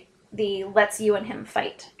be the let's you and him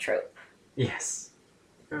fight trope. Yes.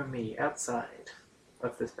 Throw me outside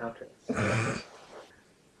of this mountain.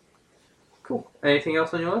 Cool. Anything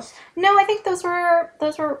else on your list? No, I think those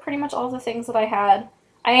were pretty much all the things that I had.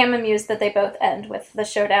 I am amused that they both end with the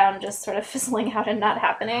showdown just sort of fizzling out and not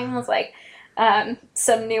happening. It's like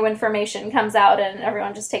some new information comes out and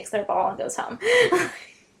everyone just takes their ball and goes home.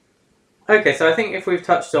 Okay, so I think if we've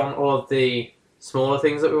touched on all of the smaller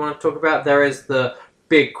things that we want to talk about, there is the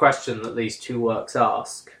big question that these two works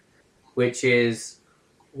ask, which is,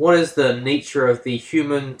 what is the nature of the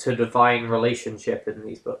human to divine relationship in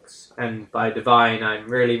these books? And by divine, I'm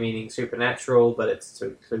really meaning supernatural, but it's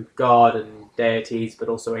to God and deities, but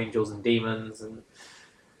also angels and demons. And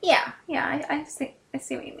yeah, I see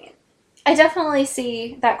what you mean. I definitely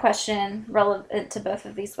see that question relevant to both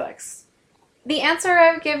of these books. The answer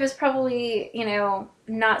I would give is probably,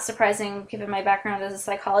 not surprising given my background as a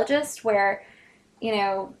psychologist, where,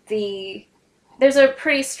 there's a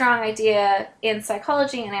pretty strong idea in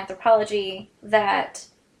psychology and anthropology that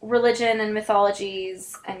religion and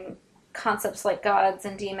mythologies and concepts like gods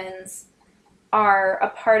and demons are a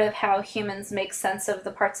part of how humans make sense of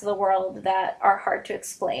the parts of the world that are hard to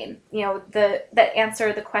explain. That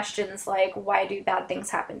answer the questions like, why do bad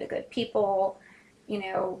things happen to good people?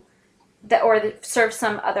 That serve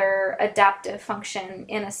some other adaptive function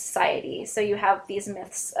in a society. So you have these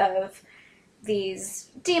myths of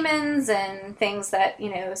these demons and things that,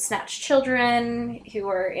 snatch children who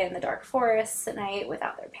are in the dark forests at night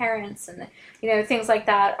without their parents. And, things like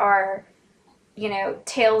that are,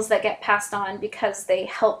 tales that get passed on because they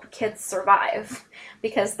help kids survive.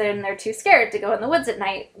 Because then they're too scared to go in the woods at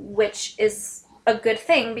night, which is a good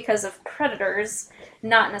thing because of predators,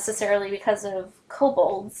 not necessarily because of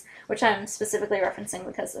kobolds, which I'm specifically referencing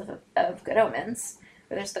because of Good Omens,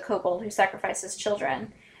 where there's the kobold who sacrifices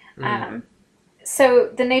children. So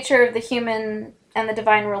the nature of the human and the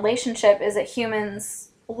divine relationship is that humans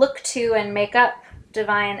look to and make up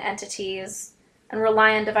divine entities and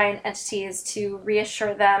rely on divine entities to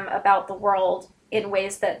reassure them about the world in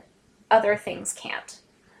ways that other things can't.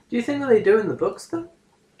 Do you think that they do in the books, though?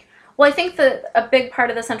 Well, I think that a big part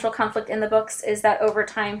of the central conflict in the books is that over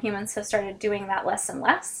time humans have started doing that less and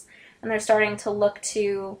less, and they're starting to look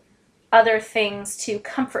to other things to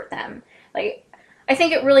comfort them. I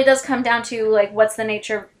think it really does come down to, what's the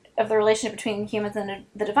nature of the relationship between humans and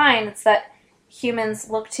the divine. It's that humans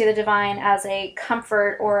look to the divine as a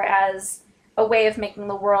comfort or as a way of making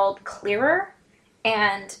the world clearer.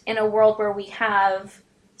 And in a world where we have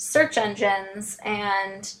search engines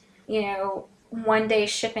and, one-day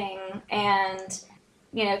shipping and,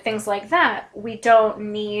 things like that, we don't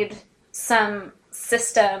need some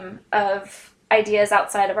system of ideas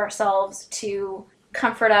outside of ourselves to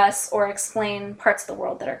comfort us or explain parts of the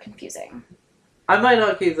world that are confusing. I might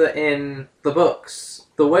argue that in the books,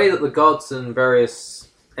 the way that the gods and various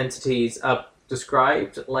entities are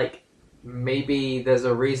described, like, maybe there's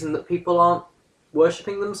a reason that people aren't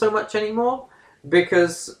worshipping them so much anymore.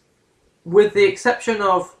 Because, with the exception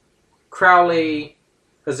of Crowley,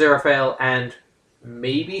 Aziraphale, and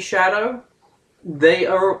maybe Shadow, they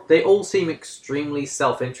all seem extremely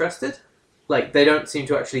self-interested. Like, they don't seem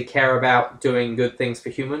to actually care about doing good things for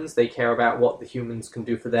humans. They care about what the humans can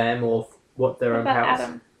do for them or what their own powers.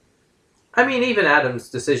 Adam? I mean, even Adam's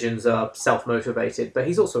decisions are self-motivated, but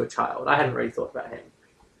he's also a child. I hadn't really thought about him.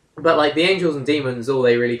 But, like, the angels and demons, all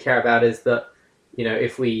they really care about is that, you know,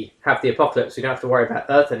 if we have the apocalypse, we don't have to worry about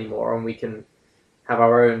Earth anymore, and we can have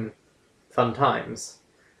our own fun times.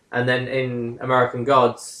 And then in American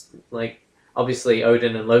Gods, like, obviously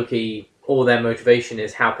Odin and Loki, all their motivation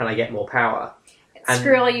is, how can I get more power?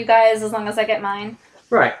 Screw all you guys as long as I get mine.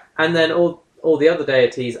 Right. And then all the other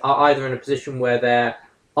deities are either in a position where they're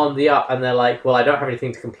on the up and they're like, well, I don't have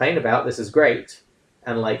anything to complain about, this is great,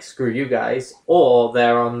 and like, screw you guys, or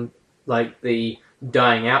they're on like the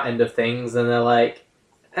dying out end of things and they're like,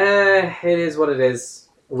 it is what it is,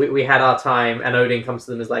 we had our time, and Odin comes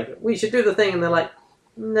to them and is like, we should do the thing, and they're like,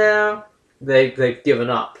 no, they've given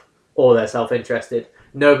up, or they're self-interested.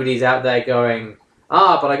 Nobody's out there going,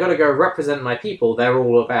 but I gotta go represent my people. They're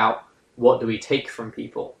all about, what do we take from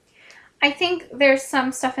people? I think there's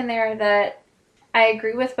some stuff in there that I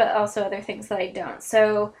agree with, but also other things that I don't.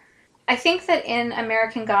 So I think that in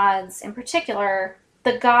American Gods in particular,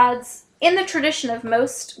 the gods, in the tradition of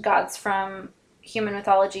most gods from human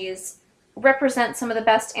mythologies, represent some of the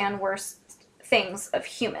best and worst things of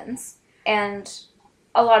humans. And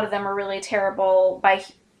a lot of them are really terrible by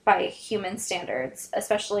human standards,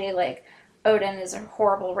 especially like Odin is a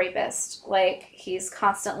horrible rapist. Like, he's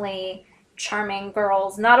constantly charming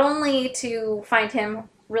girls, not only to find him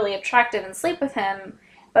really attractive and sleep with him,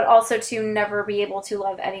 but also to never be able to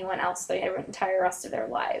love anyone else the entire rest of their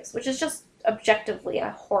lives, which is just objectively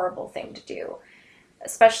a horrible thing to do,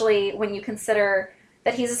 especially when you consider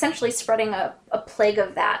that he's essentially spreading a plague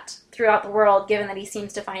of that throughout the world, given that he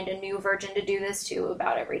seems to find a new virgin to do this to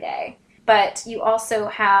about every day. But you also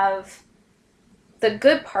have the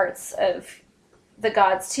good parts of the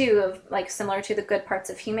gods too, of like similar to the good parts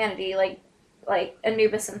of humanity, like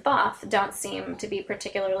Anubis and Thoth don't seem to be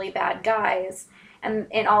particularly bad guys, and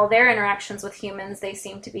in all their interactions with humans, they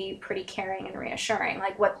seem to be pretty caring and reassuring.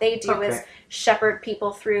 Like, what they do is shepherd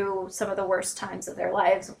people through some of the worst times of their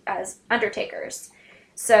lives as undertakers.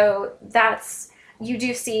 So you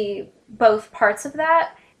do see both parts of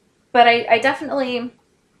that, but I definitely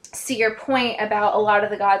see your point about a lot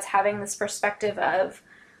of the gods having this perspective of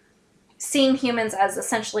seeing humans as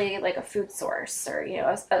essentially like a food source, or, you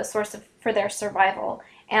know, a source for their survival.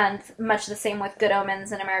 And much the same with Good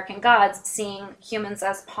Omens and American Gods, seeing humans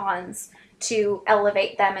as pawns to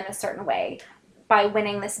elevate them in a certain way. By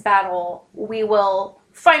winning this battle, we will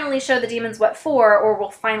finally show the demons what for, or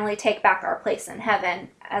we'll finally take back our place in heaven,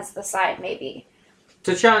 as the side may be.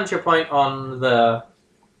 To challenge your point on the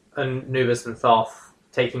Anubis and Thoth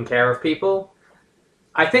taking care of people,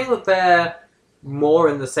 I think that they're more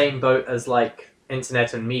in the same boat as, like,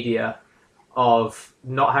 internet and media, of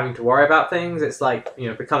not having to worry about things. It's like, you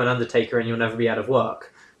know, become an undertaker and you'll never be out of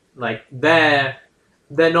work. Like, they're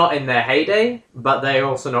not in their heyday, but they're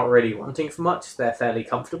also not really wanting for much. They're fairly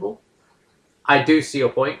comfortable. I do see your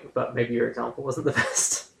point, but maybe your example wasn't the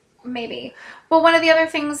best. Maybe. Well, one of the other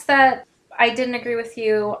things that I didn't agree with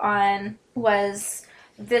you on was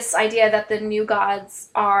this idea that the new gods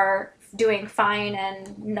are doing fine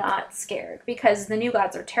and not scared, because the new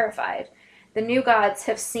gods are terrified. The new gods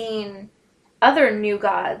have seen other new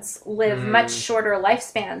gods live much shorter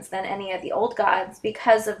lifespans than any of the old gods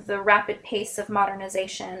because of the rapid pace of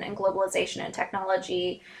modernization and globalization and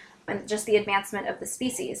technology and just the advancement of the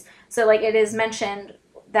species. So, like, it is mentioned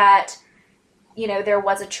that, you know, there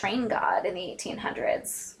was a train god in the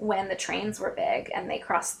 1800s when the trains were big and they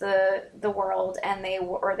crossed the world, and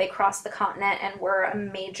they crossed the continent and were a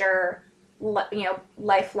major, you know,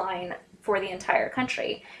 lifeline for the entire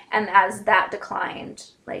country. And as that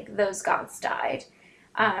declined, like, those gods died.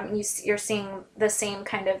 You're seeing the same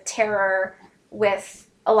kind of terror with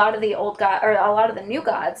a lot of the a lot of the new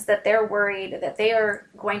gods, that they're worried that they are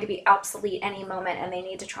going to be obsolete any moment, and they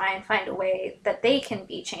need to try and find a way that they can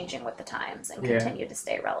be changing with the times and continue to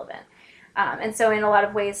stay relevant. And so in a lot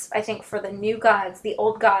of ways, I think for the new gods, the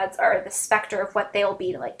old gods are the specter of what they'll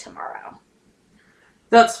be like tomorrow.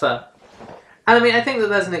 That's fair. And I mean, I think that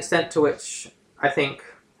there's an extent to which I think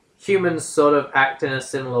humans sort of act in a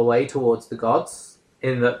similar way towards the gods,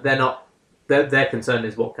 in that they're their concern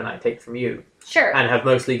is what can I take from you, Sure. and have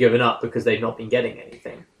mostly given up because they've not been getting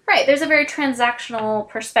anything. Right. There's a very transactional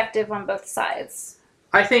perspective on both sides.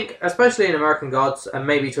 I think, especially in American Gods, and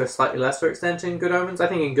maybe to a slightly lesser extent in Good Omens, I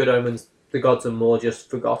think in Good Omens the gods are more just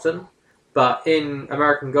forgotten. But in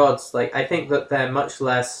American Gods, like, I think that they're much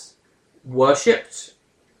less worshipped.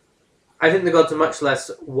 I think the gods are much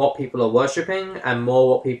less what people are worshipping and more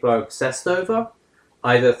what people are obsessed over,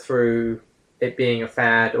 either through it being a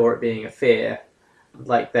fad or it being a fear,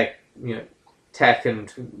 like they're, tech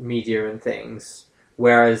and media and things.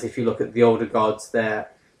 Whereas if you look at the older gods, they're,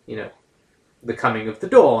 the coming of the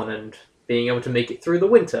dawn and being able to make it through the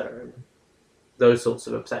winter and those sorts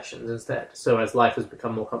of obsessions instead. So as life has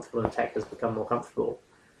become more comfortable and tech has become more comfortable,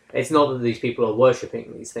 it's not that these people are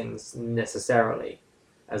worshipping these things necessarily,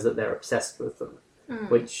 as that they're obsessed with them,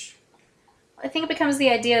 which... I think it becomes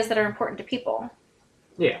the ideas that are important to people.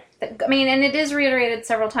 Yeah. I mean, and it is reiterated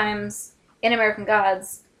several times in American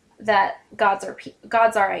Gods that gods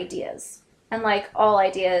are ideas. And like all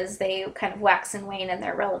ideas, they kind of wax and wane in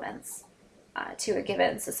their relevance to a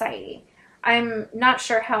given society. I'm not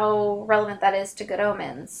sure how relevant that is to Good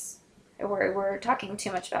Omens. We're talking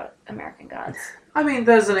too much about American Gods. I mean,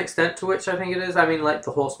 there's an extent to which I think it is. I mean, like,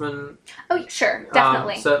 the Horsemen... Oh, sure,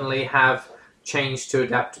 definitely. Certainly have changed to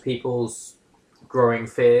adapt to people's growing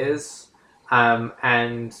fears.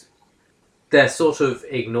 And they're sort of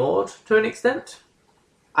ignored to an extent.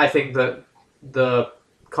 I think that the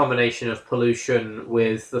combination of pollution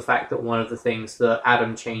with the fact that one of the things that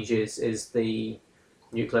Adam changes is the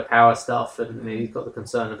nuclear power stuff, and he's got the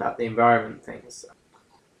concern about the environment things.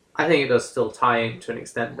 I think it does still tie in to an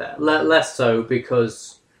extent there. Less so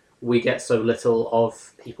because we get so little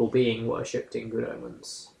of people being worshipped in Good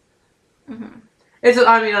Omens. Mm-hmm.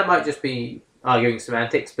 I might just be arguing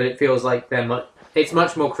semantics, but it feels like it's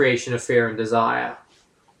much more creation of fear and desire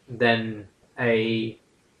than a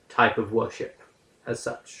type of worship as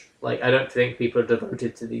such. Like, I don't think people are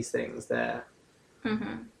devoted to these things there.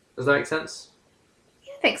 Mm-hmm. Does that make sense?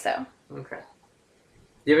 I think so. Okay.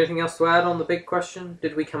 Do you have anything else to add on the big question?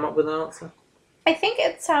 Did we come up with an answer? I think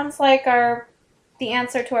it sounds like the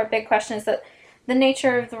answer to our big question is that the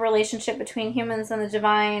nature of the relationship between humans and the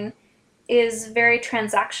divine is very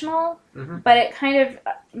transactional, but it kind of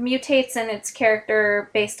mutates in its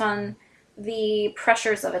character based on the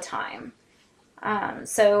pressures of a time.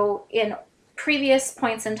 So in previous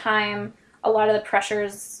points in time, a lot of the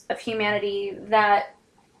pressures of humanity that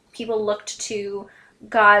people looked to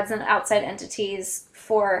gods and outside entities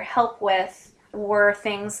for help with were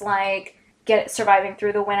things like surviving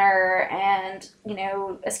through the winter and,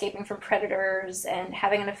 escaping from predators and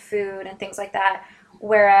having enough food and things like that.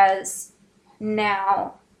 Whereas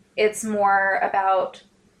now it's more about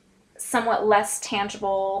somewhat less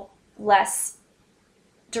tangible, less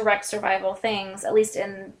direct survival things, at least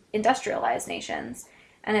in industrialized nations.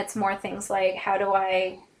 And it's more things like, how do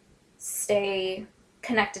I stay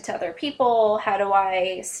connected to other people? How do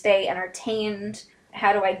I stay entertained?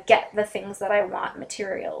 How do I get the things that I want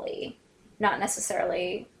materially? Not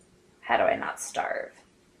necessarily, how do I not starve?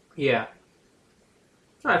 Yeah.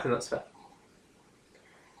 I think that's fair.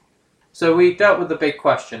 So we dealt with the big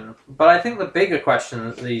question, but I think the bigger question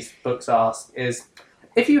that these books ask is,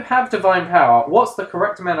 if you have divine power, what's the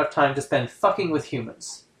correct amount of time to spend fucking with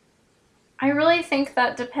humans? I really think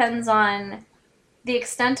that depends on the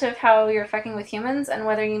extent of how you're fucking with humans and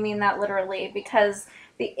whether you mean that literally, because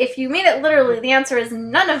if you mean it literally, the answer is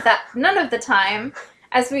none of the time,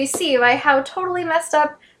 as we see by how totally messed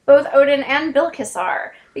up both Odin and Bilkis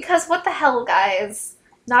are. Because what the hell, guys?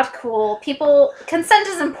 Not cool. Consent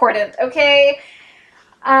is important, okay?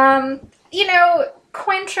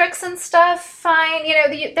 Coin tricks and stuff, fine.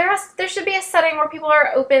 There should be a setting where people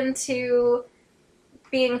are open to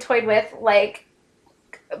being toyed with, like,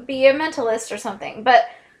 be a mentalist or something. But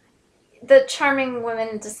the charming women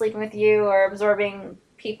into sleeping with you or absorbing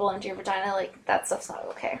people into your vagina, like, that stuff's not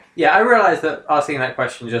okay. Yeah, I realised that asking that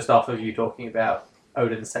question just off of you talking about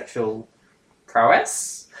Odin's sexual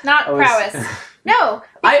prowess. Not prowess. No.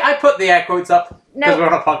 I put the air quotes up because we're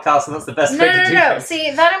on a podcast and that's the best way to do No. things.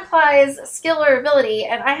 See, that implies skill or ability,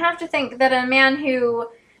 and I have to think that a man who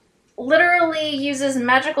literally uses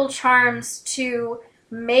magical charms to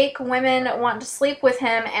make women want to sleep with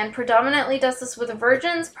him and predominantly does this with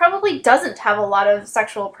virgins probably doesn't have a lot of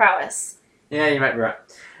sexual prowess. Yeah, you might be right.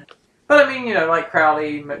 But I mean, like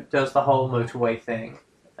Crowley does the whole motorway thing,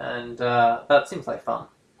 and that seems like fun.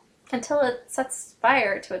 Until it sets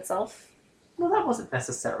fire to itself. Well, that wasn't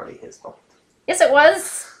necessarily his fault. Yes, it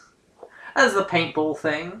was. There's the paintball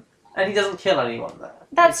thing, and he doesn't kill anyone there.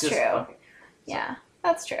 That's true. Yeah,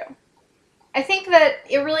 that's true. I think that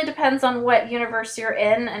it really depends on what universe you're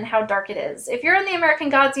in and how dark it is. If you're in the American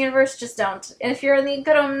Gods universe, just don't. And if you're in the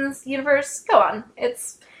Good Omens universe, go on.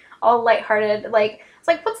 It's all lighthearted. It's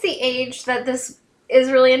like, what's the age that this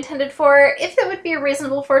is really intended for? If it would be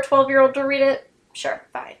reasonable for a 12-year-old to read it, sure,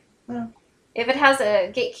 fine. Yeah. If it has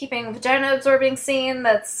a gatekeeping, vagina-absorbing scene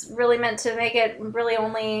that's really meant to make it really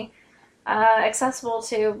only accessible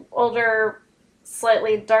to older,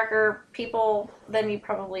 slightly darker people, then you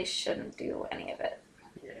probably shouldn't do any of it.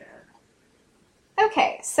 Yeah.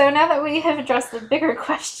 Okay, so now that we have addressed the bigger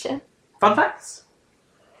question. Fun facts?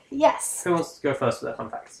 Yes. Who wants to go first with their fun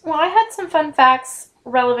facts? Well, I had some fun facts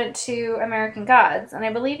relevant to American Gods, and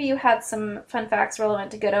I believe you had some fun facts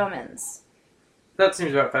relevant to Good Omens. That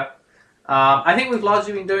seems about fair. I think we've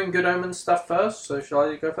largely been doing Good Omens stuff first, so shall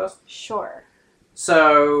I go first? Sure.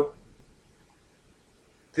 So,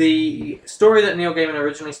 the story that Neil Gaiman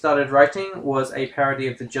originally started writing was a parody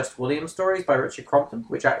of the Just William stories by Richard Crompton,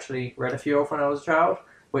 which I actually read a few of when I was a child,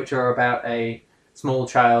 which are about a small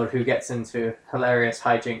child who gets into hilarious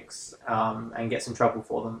hijinks and gets in trouble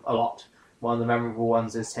for them a lot. One of the memorable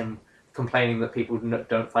ones is him complaining that people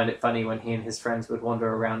don't find it funny when he and his friends would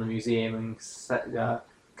wander around the museum and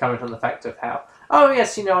comment on the fact of how, oh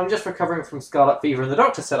yes, I'm just recovering from scarlet fever and the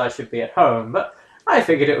doctor said I should be at home, but I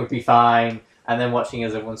figured it would be fine, and then watching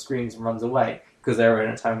as everyone screams and runs away, because they were in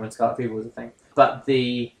a time when scarlet fever was a thing. But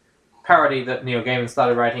the parody that Neil Gaiman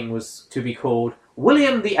started writing was to be called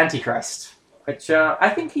William the Antichrist, which I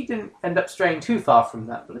think he didn't end up straying too far from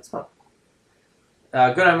that, but it's fun.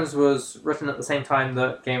 Good Omens was written at the same time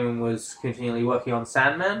that Gaiman was continually working on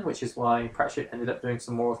Sandman, which is why Pratchett ended up doing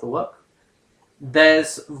some more of the work.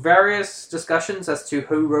 There's various discussions as to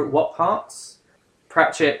who wrote what parts.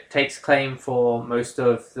 Pratchett takes claim for most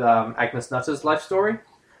of Agnes Nutter's life story,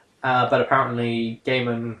 but apparently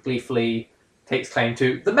Gaiman gleefully takes claim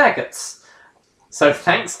to the maggots. So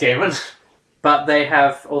thanks, Gaiman. But they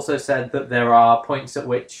have also said that there are points at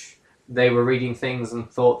which they were reading things and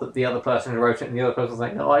thought that the other person wrote it, and the other person was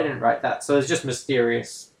like, no, I didn't write that. So it's just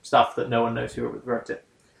mysterious stuff that no one knows who wrote it.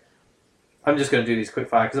 I'm just going to do these quick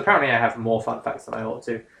fire, because apparently I have more fun facts than I ought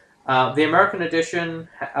to. The American edition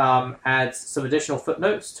adds some additional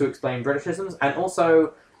footnotes to explain Britishisms, and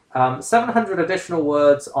also 700 additional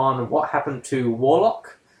words on what happened to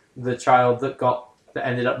Warlock, the child that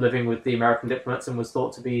ended up living with the American diplomats and was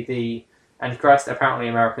thought to be the Antichrist. Apparently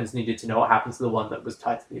Americans needed to know what happened to the one that was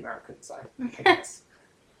tied to the Americans, I guess.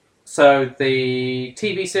 So the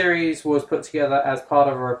TV series was put together as part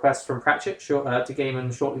of a request from Pratchett to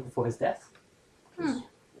Gaiman shortly before his death.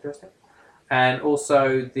 Interesting. And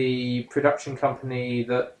also the production company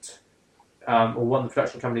that, or one of the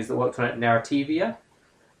production companies that worked on it, Narrativia,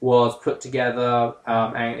 was put together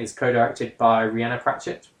and is co-directed by Rhianna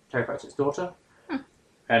Pratchett, Terry Pratchett's daughter.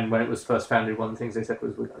 And when it was first founded, one of the things they said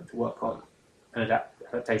was, we're going to work on an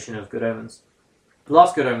adaptation of Good Omens. The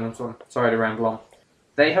last Good Omens one, sorry to ramble on,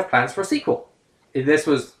 they have plans for a sequel. This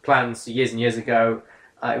was plans years and years ago.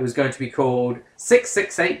 It was going to be called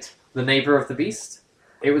 668, The Neighbor of the Beast.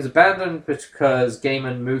 It was abandoned because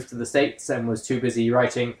Gaiman moved to the States and was too busy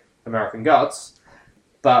writing American Gods.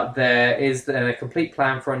 But there is then a complete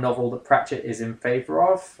plan for a novel that Pratchett is in favour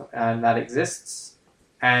of, and that exists.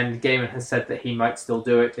 And Gaiman has said that he might still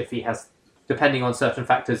do it if he has, depending on certain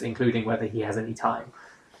factors, including whether he has any time.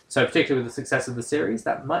 So particularly with the success of the series,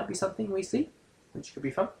 that might be something we see, which could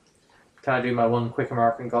be fun. Can I do my one quick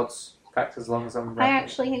American Gods fact as long as I'm...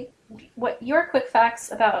 What your quick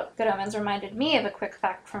facts about Good Omens reminded me of a quick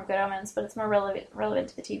fact from Good Omens, but it's more relevant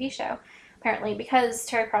to the TV show. Apparently, because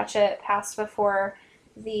Terry Pratchett passed before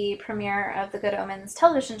the premiere of the Good Omens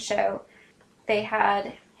television show, they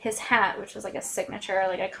had his hat, which was like a signature,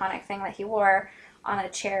 like iconic thing that he wore, on a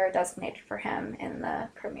chair designated for him in the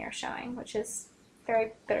premiere showing, which is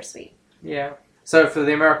very bittersweet. Yeah. So for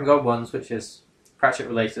the American God ones, which is Pratchett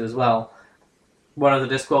related as well, one of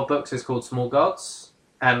the Discworld books is called Small Gods,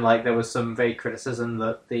 and there was some vague criticism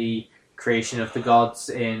that the creation of the gods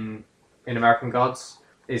in American Gods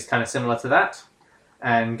is kind of similar to that.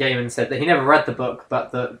 And Gaiman said that he never read the book,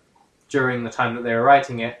 but that during the time that they were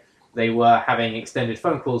writing it, they were having extended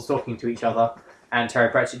phone calls talking to each other, and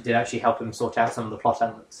Terry Pratchett did actually help him sort out some of the plot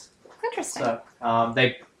elements. Interesting. So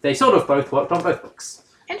they sort of both worked on both books.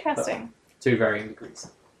 Interesting. To varying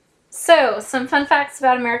degrees. So, some fun facts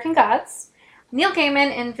about American Gods. Neil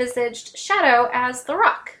Gaiman envisaged Shadow as The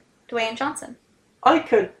Rock, Dwayne Johnson. I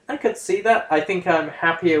could see that. I think I'm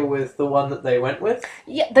happier with the one that they went with.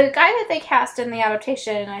 Yeah, the guy that they cast in the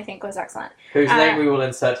adaptation, I think, was excellent. Whose name we will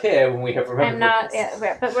insert here when we have remembered.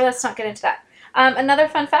 But let's not get into that. Another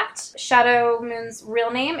fun fact, Shadow Moon's real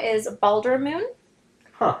name is Balder Moon.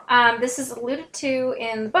 Huh. This is alluded to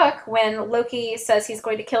in the book when Loki says he's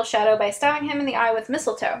going to kill Shadow by stabbing him in the eye with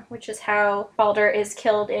mistletoe, which is how Balder is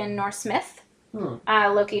killed in Norse myth.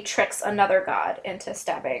 Loki tricks another god into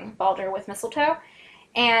stabbing Balder with mistletoe.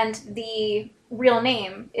 And the real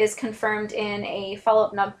name is confirmed in a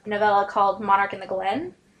follow-up novella called Monarch in the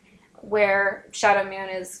Glen, where Shadow Moon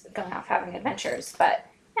is going off having adventures. But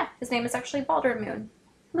yeah, his name is actually Balder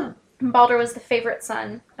Moon. Balder was the favorite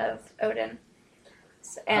son of Odin,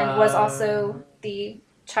 and was also the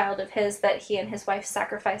child of his that he and his wife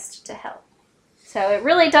sacrificed to Hel. So it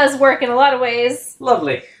really does work in a lot of ways.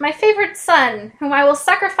 Lovely. My favorite son, whom I will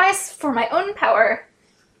sacrifice for my own power.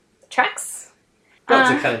 Tracks?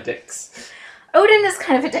 Gods are kind of dicks. Odin is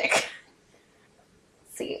kind of a dick.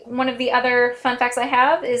 Let's see. One of the other fun facts I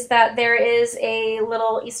have is that there is a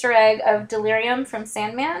little Easter egg of Delirium from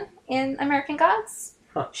Sandman in American Gods.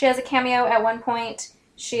 Huh. She has a cameo at one point.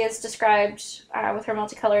 She is described with her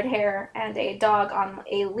multicolored hair and a dog on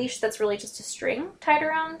a leash that's really just a string tied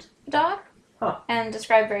around the dog. Huh. And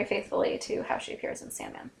described very faithfully to how she appears in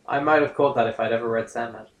Sandman. I might have caught that if I'd ever read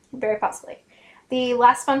Sandman. Very possibly. The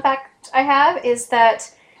last fun fact I have is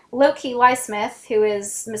that Loki Lysmith, who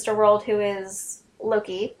is Mr. World, who is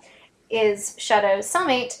Loki, is Shadow's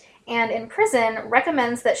cellmate, and in prison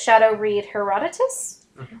recommends that Shadow read Herodotus,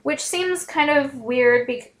 which seems kind of weird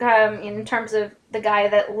in terms of the guy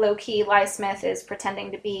that Loki Lysmith is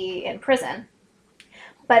pretending to be in prison.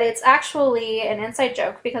 But it's actually an inside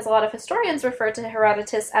joke because a lot of historians refer to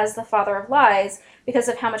Herodotus as the father of lies because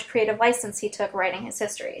of how much creative license he took writing his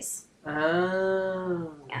histories.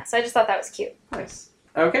 Oh. Yeah, so I just thought that was cute. Nice.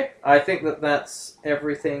 Okay, I think that's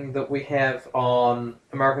everything that we have on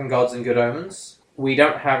American Gods and Good Omens. We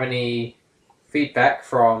don't have any feedback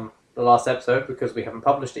from the last episode because we haven't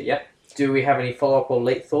published it yet. Do we have any follow-up or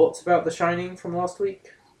late thoughts about The Shining from last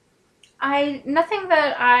week? Nothing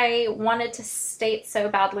that I wanted to state so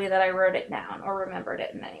badly that I wrote it down or remembered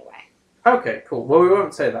it in any way. Okay, cool. Well, we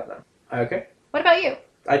won't say that then. Okay. What about you?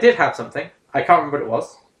 I did have something. I can't remember what it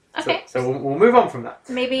was. Okay. So we'll move on from that.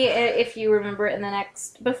 Maybe if you remember it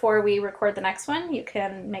before we record the next one, you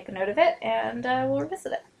can make a note of it and we'll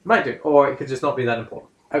revisit it. Might do. Or it could just not be that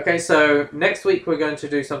important. Okay, so next week we're going to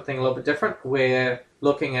do something a little bit different. We're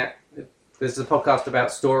looking at... This is a podcast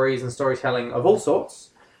about stories and storytelling of all sorts.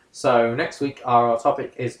 So next week our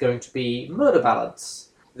topic is going to be murder ballads.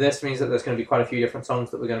 This means that there's going to be quite a few different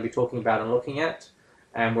songs that we're going to be talking about and looking at.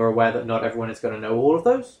 And we're aware that not everyone is going to know all of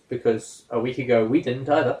those, because a week ago we didn't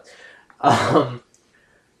either.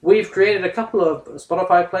 We've created a couple of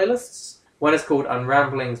Spotify playlists. One is called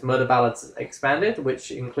Unrambling's Murder Ballads Expanded,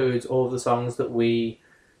 which includes all of the songs that we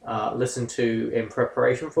listened to in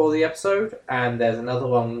preparation for the episode. And there's another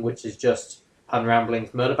one which is just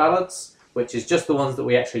Unrambling's Murder Ballads, which is just the ones that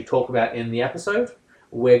we actually talk about in the episode.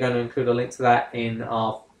 We're going to include a link to that in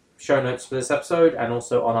our show notes for this episode and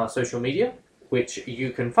also on our social media, which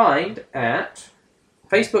you can find at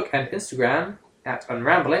Facebook and Instagram at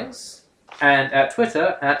Unramblings and at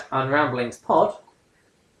Twitter at UnramblingsPod.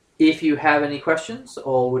 If you have any questions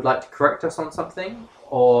or would like to correct us on something,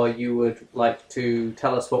 or you would like to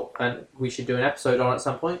tell us what we should do an episode on at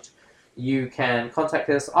some point, you can contact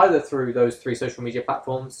us either through those 3 social media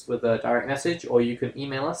platforms with a direct message, or you can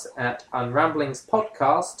email us at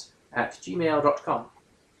unramblingspodcast@gmail.com.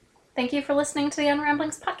 Thank you for listening to the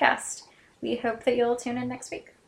Unramblings podcast. We hope that you'll tune in next week.